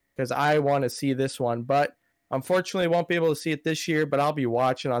it because I want to see this one. But unfortunately, won't be able to see it this year, but I'll be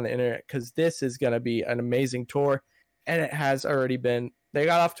watching on the internet because this is going to be an amazing tour. And it has already been. They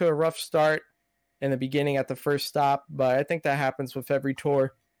got off to a rough start in the beginning at the first stop, but I think that happens with every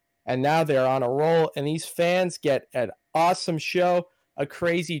tour. And now they're on a roll, and these fans get an awesome show, a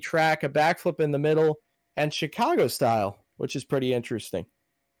crazy track, a backflip in the middle, and Chicago style, which is pretty interesting.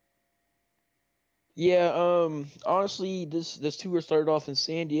 Yeah, honestly, this tour started off in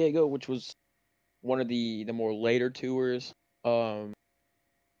San Diego, which was one of the more later tours.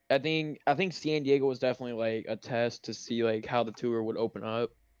 I think San Diego was definitely like a test to see like how the tour would open up,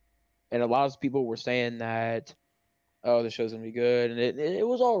 and a lot of people were saying that, oh, the show's gonna be good, and it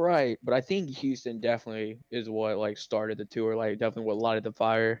was all right. But I think Houston definitely is what like started the tour, like definitely what lighted the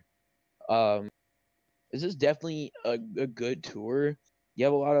fire. This is definitely a good tour. You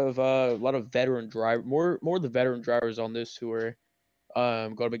have a lot of veteran driver, more of the veteran drivers on this tour.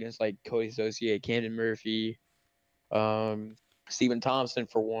 Going up against like Cody Saucier, Camden Murphy, Stephen Thompson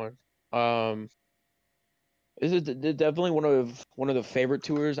for one. This is definitely one of the favorite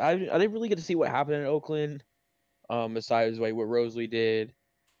tours. I didn't really get to see what happened in Oakland, besides like what Rosalie did,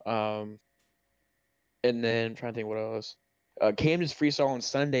 and then I'm trying to think what else. Camden's freestyle on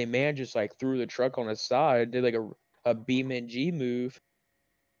Sunday, man, just like threw the truck on his side, did like a BeamNG move.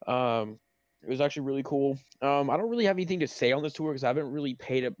 It was actually really cool. I don't really have anything to say on this tour because I haven't really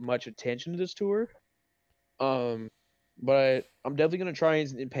paid much attention to this tour. But I'm definitely gonna try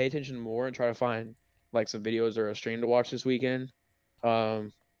and pay attention more and try to find like some videos or a stream to watch this weekend.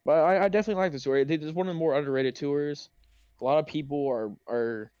 But I definitely like this tour. It's one of the more underrated tours. A lot of people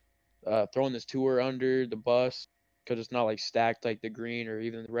are throwing this tour under the bus because it's not like stacked like the green or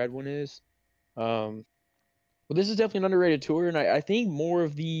even the red one is. But this is definitely an underrated tour, and I think more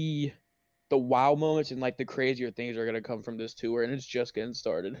of the wow moments and like the crazier things are gonna come from this tour, and it's just getting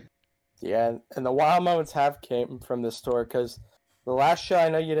started. Yeah, and the wow moments have came from this tour because The last show, I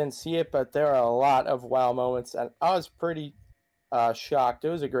know you didn't see it, but there are a lot of wow moments, and I was pretty shocked. It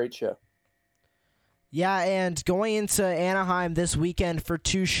was a great show. Yeah, and going into Anaheim this weekend for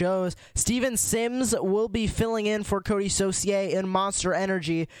 2 shows, Steven Sims will be filling in for Cody Saucier in Monster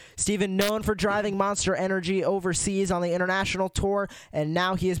Energy. Steven, known for driving Monster Energy overseas on the international tour, and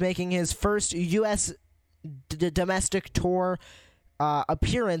now he is making his first U.S. Domestic tour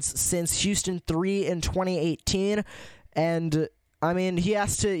appearance since Houston 3 in 2018. And I mean, he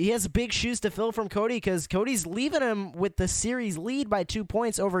has big shoes to fill from Cody, because Cody's leaving him with the series lead by 2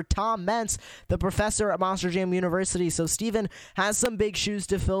 points over Tom Mentz, the professor at Monster Jam University. So Steven has some big shoes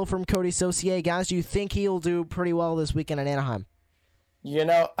to fill from Cody Saucier. Guys, do you think he'll do pretty well this weekend in Anaheim? You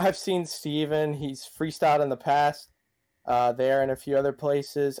know, I've seen Steven. He's freestyled in the past there and a few other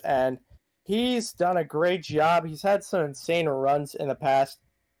places, and he's done a great job. He's had some insane runs in the past,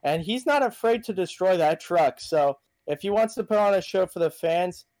 and he's not afraid to destroy that truck. So if he wants to put on a show for the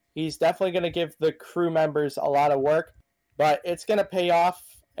fans, he's definitely going to give the crew members a lot of work, but it's going to pay off,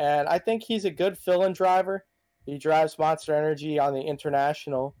 and I think he's a good fill-in driver. He drives Monster Energy on the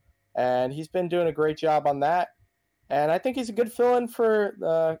International, and he's been doing a great job on that, and I think he's a good fill-in for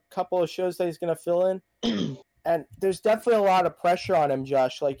the couple of shows that he's going to fill in. And there's definitely a lot of pressure on him,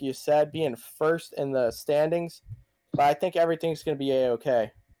 Josh, like you said, being first in the standings, but I think everything's going to be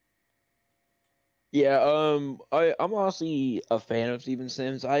A-okay. Yeah, I'm honestly a fan of Steven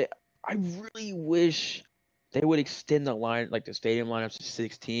Sims. I really wish they would extend the line, like the stadium lineups to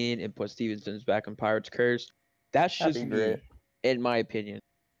 16 and put Steven Sims back in Pirates Curse. That's That'd just be me, great. in my opinion.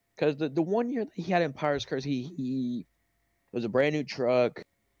 Because the 1 year that he had in Pirates Curse, he it was a brand new truck.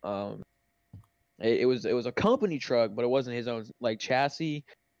 It was a company truck, but it wasn't his own like chassis.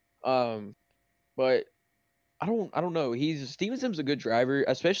 But I don't know. Steven Sims a good driver,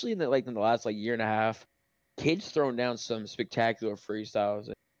 especially in the last year and a half. Kid's thrown down some spectacular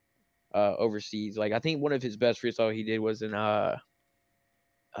freestyles overseas. Like I think one of his best freestyle he did was in I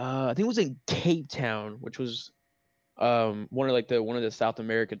think it was in Cape Town, which was one of the South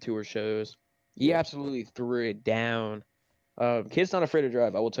America tour shows. He absolutely threw it down. Kid's not afraid to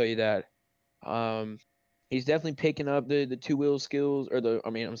drive, I will tell you that. He's definitely picking up the 2-wheel skills, or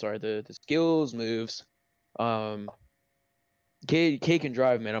the skills moves. Kid can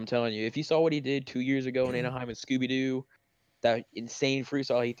drive, man. I'm telling you. If you saw what he did 2 years ago in Anaheim and Scooby Doo, that insane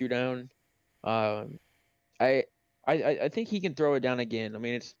freestyle he threw down, I think he can throw it down again. I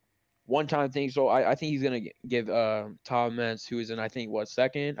mean, it's one-time thing, so I think he's gonna give Tom Mentz, who is in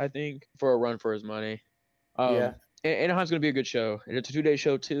second, I think, for a run for his money. Anaheim's gonna be a good show, and it's a 2-day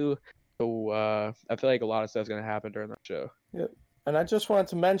show too. So I feel like a lot of stuff's gonna happen during that show. Yep. And I just wanted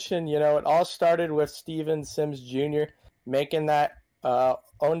to mention, it all started with Steven Sims Jr. making that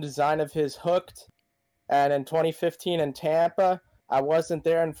own design of his Hooked. And in 2015 in Tampa, I wasn't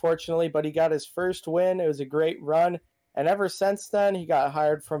there, unfortunately, but he got his first win. It was a great run. And ever since then, he got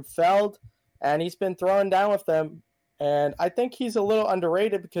hired from Feld, and he's been throwing down with them. And I think he's a little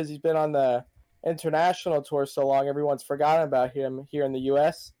underrated because he's been on the international tour so long, everyone's forgotten about him here in the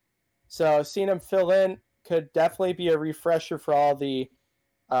U.S. So seeing him fill in could definitely be a refresher for all the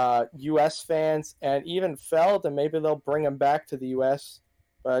U.S. fans and even Feld, and maybe they'll bring him back to the U.S.,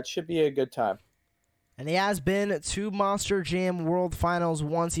 but it should be a good time. And he has been to Monster Jam World Finals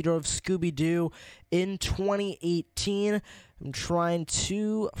once. He drove Scooby-Doo in 2018. I'm trying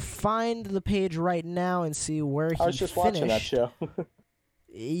to find the page right now and see where he finished. I was just watching that show.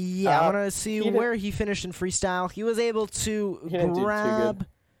 Yeah, I want to see where he finished in freestyle. He was able to grab...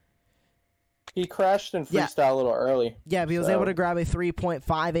 He crashed in freestyle a little early. Yeah, but he was able to grab a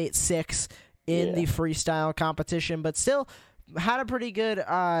 3.586 in the freestyle competition, but still had a pretty good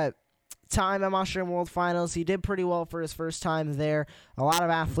time at Monster Jam World Finals. He did pretty well for his first time there. A lot of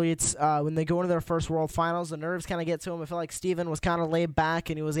athletes, when they go into their first World Finals, the nerves kind of get to him. I feel like Steven was kind of laid back,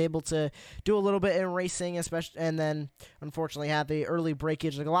 and he was able to do a little bit in racing, especially, and then unfortunately had the early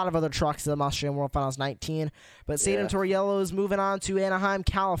breakage, like a lot of other trucks at the Monster Jam World Finals 19. But Satan Torriello is moving on to Anaheim,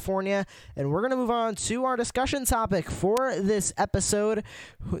 California, and we're going to move on to our discussion topic for this episode,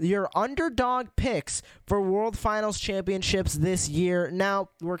 your underdog picks for World Finals championships this year. Now,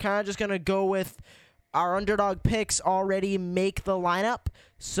 we're kind of just going to go with our underdog picks already make the lineup,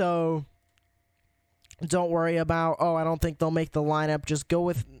 so don't worry about, I don't think they'll make the lineup. Just go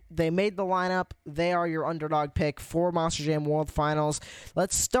with, they made the lineup. They are your underdog pick for Monster Jam World Finals.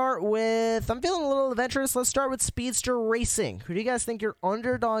 Let's start with, I'm feeling a little adventurous. Let's start with Speedster Racing. Who do you guys think your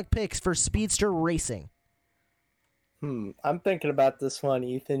underdog picks for Speedster Racing? I'm thinking about this one.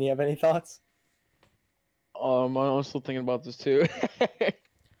 Ethan, you have any thoughts? I'm also thinking about this too.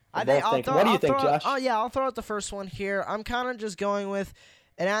 I think both thinking. What do you think, Josh? Oh yeah, I'll throw out the first one here. I'm kind of just going with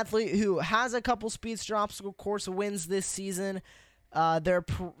an athlete who has a couple speedster obstacle course wins this season. They're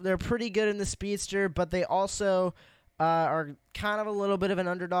pretty good in the speedster, but they also are kind of a little bit of an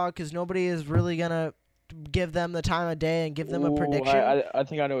underdog because nobody is really gonna give them the time of day and give them a prediction. I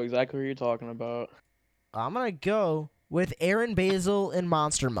think I know exactly who you're talking about. I'm gonna go with Aaron Basil in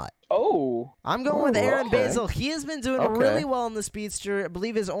Monster Mutt. Oh, I'm going with Aaron okay. Basil. He has been doing really well in the speedster. I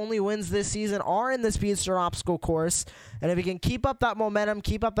believe his only wins this season are in the speedster obstacle course. And if he can keep up that momentum,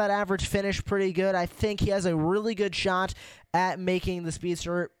 keep up that average finish pretty good, I think he has a really good shot at making the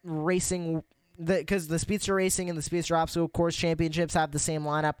speedster racing. Because the speedster racing and the speedster obstacle course championships have the same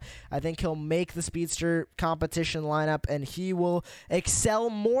lineup. I think he'll make the speedster competition lineup, and he will excel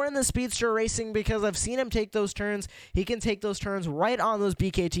more in the speedster racing because I've seen him take those turns. He can take those turns right on those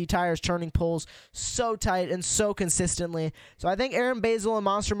BKT tires, turning poles so tight and so consistently. So I think Aaron Basil and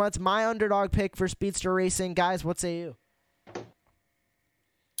Monster Mutt's my underdog pick for speedster racing. Guys, what say you?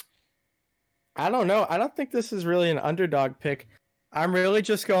 I don't know. I don't think this is really an underdog pick. I'm really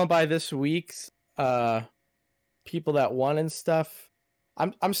just going by this week's people that won and stuff.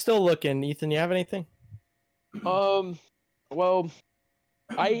 I'm still looking. Ethan, you have anything? well,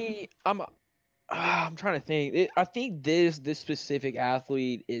 I'm trying to think. I think this specific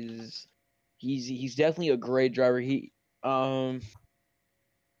athlete he's definitely a great driver. He's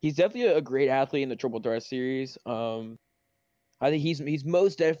definitely a great athlete in the Triple Threat series. I think he's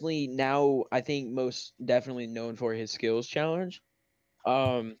most definitely now. I think most definitely known for his skills challenge.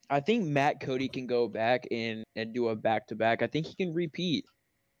 I think Matt Cody can go back and do a back-to-back. I think he can repeat.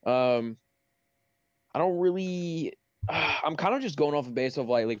 I don't really. I'm kind of just going off the base of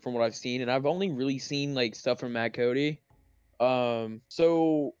like from what I've seen, and I've only really seen like stuff from Matt Cody.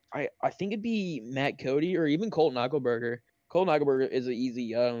 So I think it'd be Matt Cody or even Colt Nagelberger. Colt Nagelberger is an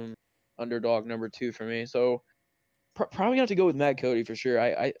easy underdog number 2 for me. So probably gonna have to go with Matt Cody for sure.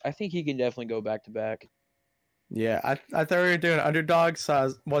 I think he can definitely go back-to-back. Yeah, I thought we were doing underdogs, so I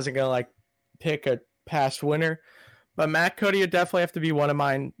wasn't going to like pick a past winner. But Matt Cody would definitely have to be one of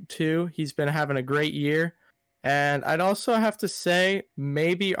mine too. He's been having a great year. And I'd also have to say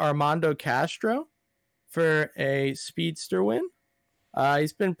maybe Armando Castro for a speedster win.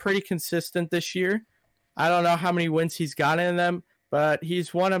 He's been pretty consistent this year. I don't know how many wins he's gotten in them, but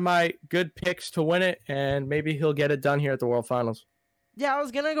he's one of my good picks to win it, and maybe he'll get it done here at the World Finals. Yeah, I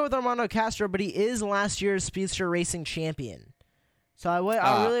was going to go with Armando Castro, but he is last year's speedster racing champion. So I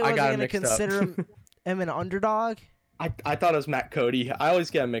really wasn't going to consider him an underdog. I thought it was Matt Cody. I always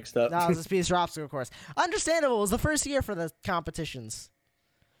get him mixed up. No, it was a speedster obstacle course. Understandable. It was the first year for the competitions.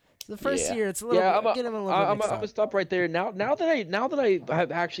 The first year, it's a little. I'm gonna stop right there. Now that I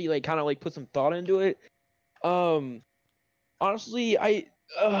have actually like kind of like put some thought into it. Honestly,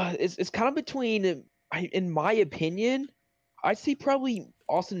 it's kind of between. In my opinion, I see probably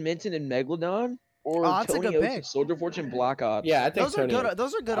Austin Minton and Megalodon or Tony Oaks, Soldier Fortune Black Ops. Yeah, I think those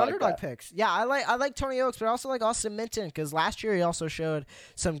are good underdog picks. Yeah, I like Tony Oaks, but I also like Austin Minton because last year he also showed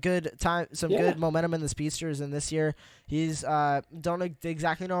some good momentum in the speedsters, and this year he's don't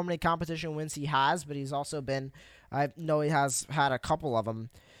exactly know how many competition wins he has, but he's also been. I know he has had a couple of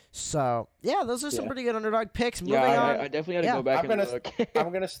them. So, yeah, those are some pretty good underdog picks. Moving on. I definitely had to go back and look. I'm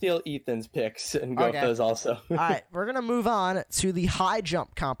going to steal Ethan's picks and go with those also. All right, we're going to move on to the high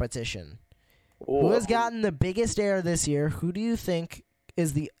jump competition. Who has gotten the biggest air this year? Who do you think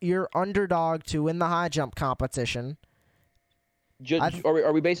is your underdog to win the high jump competition?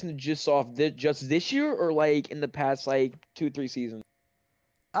 Are we basing it just off just this year or like in the past like 2-3 seasons?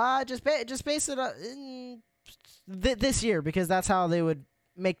 Just base it in this year because that's how they would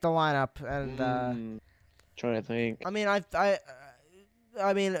make the lineup and trying to think. I mean,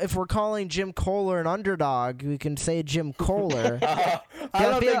 if we're calling Jim Kohler an underdog, we can say Jim Kohler. I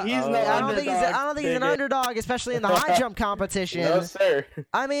don't think he's no underdog. I don't think he's an underdog, especially in the high jump competition. No, sir.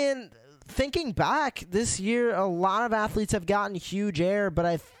 I mean, thinking back this year, a lot of athletes have gotten huge air, but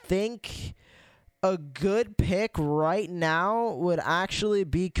I think a good pick right now would actually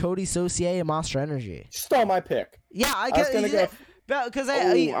be Cody Saucier and Monster Energy. Stole my pick. Yeah, I was gonna go. Because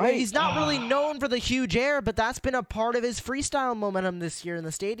he's not really known for the huge air, but that's been a part of his freestyle momentum this year in the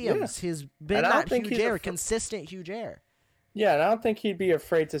stadiums. He's been that huge air, consistent huge air. Yeah, and I don't think he'd be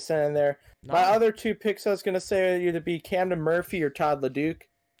afraid to send in there. No. My other 2 picks I was going to say would either be Camden Murphy or Todd LeDuc.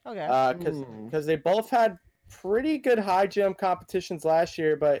 Okay. Because they both had pretty good high jump competitions last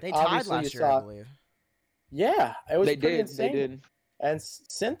year, but they tied last year, I believe. Yeah, it was pretty insane. They did. And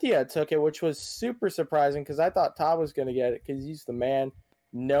Cynthia took it, which was super surprising because I thought Todd was going to get it because he's the man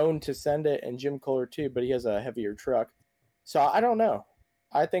known to send it, and Jim Kohler too, but he has a heavier truck. So I don't know.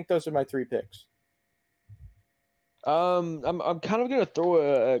 I think those are my 3 picks. I'm kind of gonna throw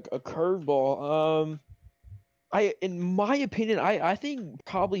a curveball. In my opinion, I think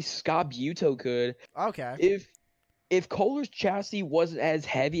probably Scott Buto could. Okay. If Kohler's chassis wasn't as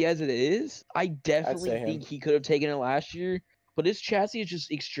heavy as it is, I definitely think he could have taken it last year. But his chassis is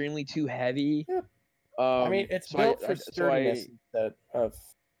just extremely too heavy. Yeah. I mean, it's built for sturdiness instead of.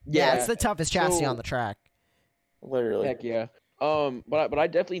 Yeah, it's the toughest chassis on the track. Literally. Heck yeah. But I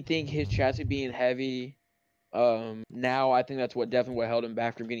definitely think his chassis being heavy. Now I think that's what held him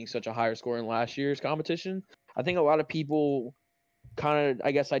back from getting such a higher score in last year's competition. I think a lot of people kind of,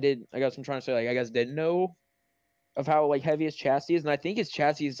 I guess didn't know of how like heavy his chassis is, and I think his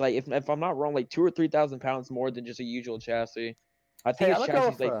chassis is like, if I'm not wrong, like 2,000 or 3,000 pounds more than just a usual chassis. I think his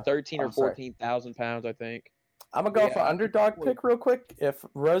chassis is like 13 or 14,000 pounds. I think. I'm gonna go for underdog pick real quick. If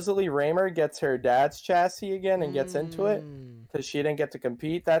Rosalie Raymer gets her dad's chassis again and gets into it, because she didn't get to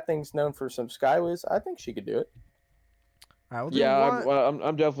compete, that thing's known for some skyways. I think she could do it.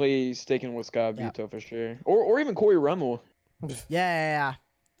 I'm definitely sticking with Scott Buto for sure, or even Corey Rummel. Yeah.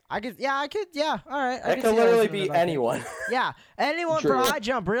 I could. All right. It could literally be anyone. Yeah, anyone for high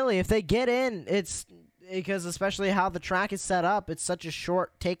jump. Really, if they get in, it's because especially how the track is set up, it's such a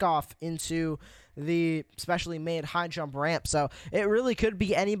short takeoff into the specially made high jump ramp. So it really could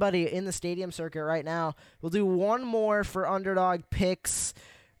be anybody in the stadium circuit right now. We'll do one more for underdog picks.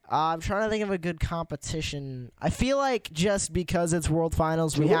 I'm trying to think of a good competition. I feel like just because it's World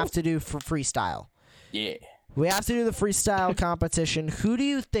Finals, we have to do for freestyle. Yeah. We have to do the freestyle competition. Who do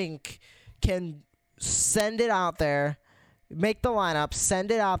you think can send it out there, make the lineup, send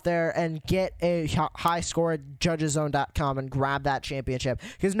it out there, and get a high score at judgeszone.com and grab that championship?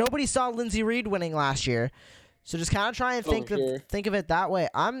 Because nobody saw Lindsey Reed winning last year. So just kind of try and think of it that way.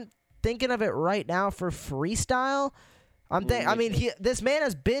 I'm thinking of it right now for freestyle. This man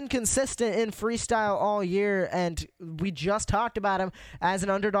has been consistent in freestyle all year, and we just talked about him as an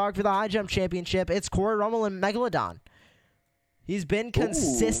underdog for the high jump championship. It's Corey Rummel and Megalodon. He's been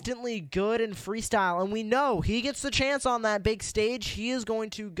consistently good in freestyle, and we know he gets the chance on that big stage. He is going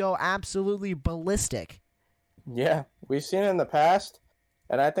to go absolutely ballistic. Yeah, we've seen it in the past,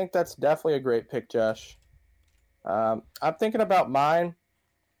 and I think that's definitely a great pick, Josh. I'm thinking about mine.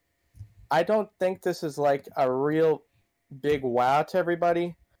 I don't think this is like a real big wow to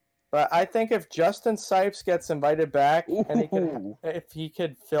everybody, but I think if Justin Sipes gets invited back and if he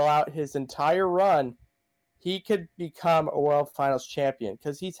could fill out his entire run, he could become a World Finals champion,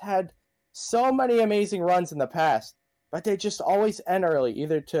 because he's had so many amazing runs in the past, but they just always end early,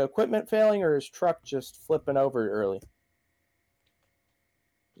 either to equipment failing or his truck just flipping over early.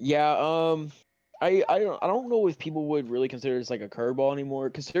 Yeah, I don't know if people would really consider this like a curveball anymore,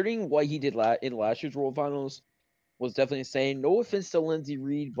 considering what he did in last year's World Finals. Was definitely insane. No offense to Lindsey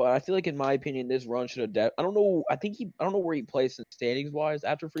Reed, but I feel like, in my opinion, this run should have. I don't know. I don't know where he placed in standings wise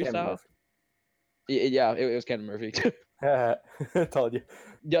after freestyle. It was Cameron Murphy. I told you.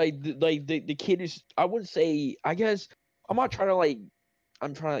 The kid is. I wouldn't say. I guess I'm not trying to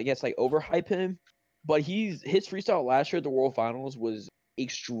I'm trying to overhype him, but his freestyle last year at the World Finals was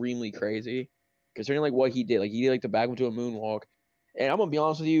extremely crazy, considering what he did. He did the back into a moonwalk. And I'm gonna be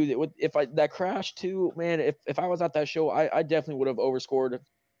honest with you, if that crash too, man, if I was at that show, I definitely would have overscored.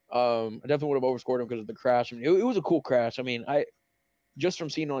 I definitely would have overscored him because of the crash. I mean, it was a cool crash. I mean, just from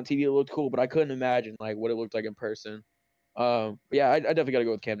seeing it on TV, it looked cool, but I couldn't imagine what it looked like in person. I definitely got to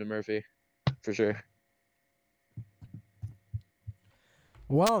go with Camden Murphy, for sure.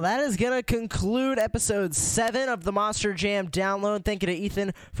 Well, that is going to conclude episode 7 of the Monster Jam Download. Thank you to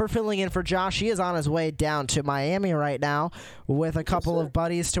Ethan for filling in for Josh. He is on his way down to Miami right now with a couple of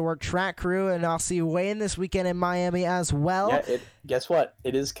buddies to work track crew, and I'll see Wayne this weekend in Miami as well. Yeah, guess what?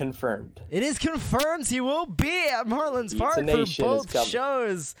 It is confirmed. It is confirmed he will be at Marlins Park for both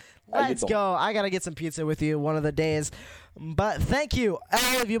shows. Let's go. I got to get some pizza with you one of the days. But thank you,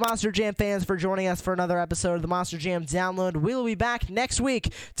 all of you Monster Jam fans, for joining us for another episode of the Monster Jam Download. We'll be back next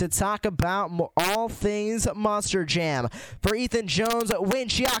week to talk about all things Monster Jam. For Ethan Jones, Wayne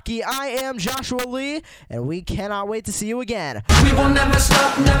Chiaki, I am Joshua Lee, and we cannot wait to see you again. We will never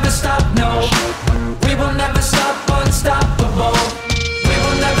stop, never stop.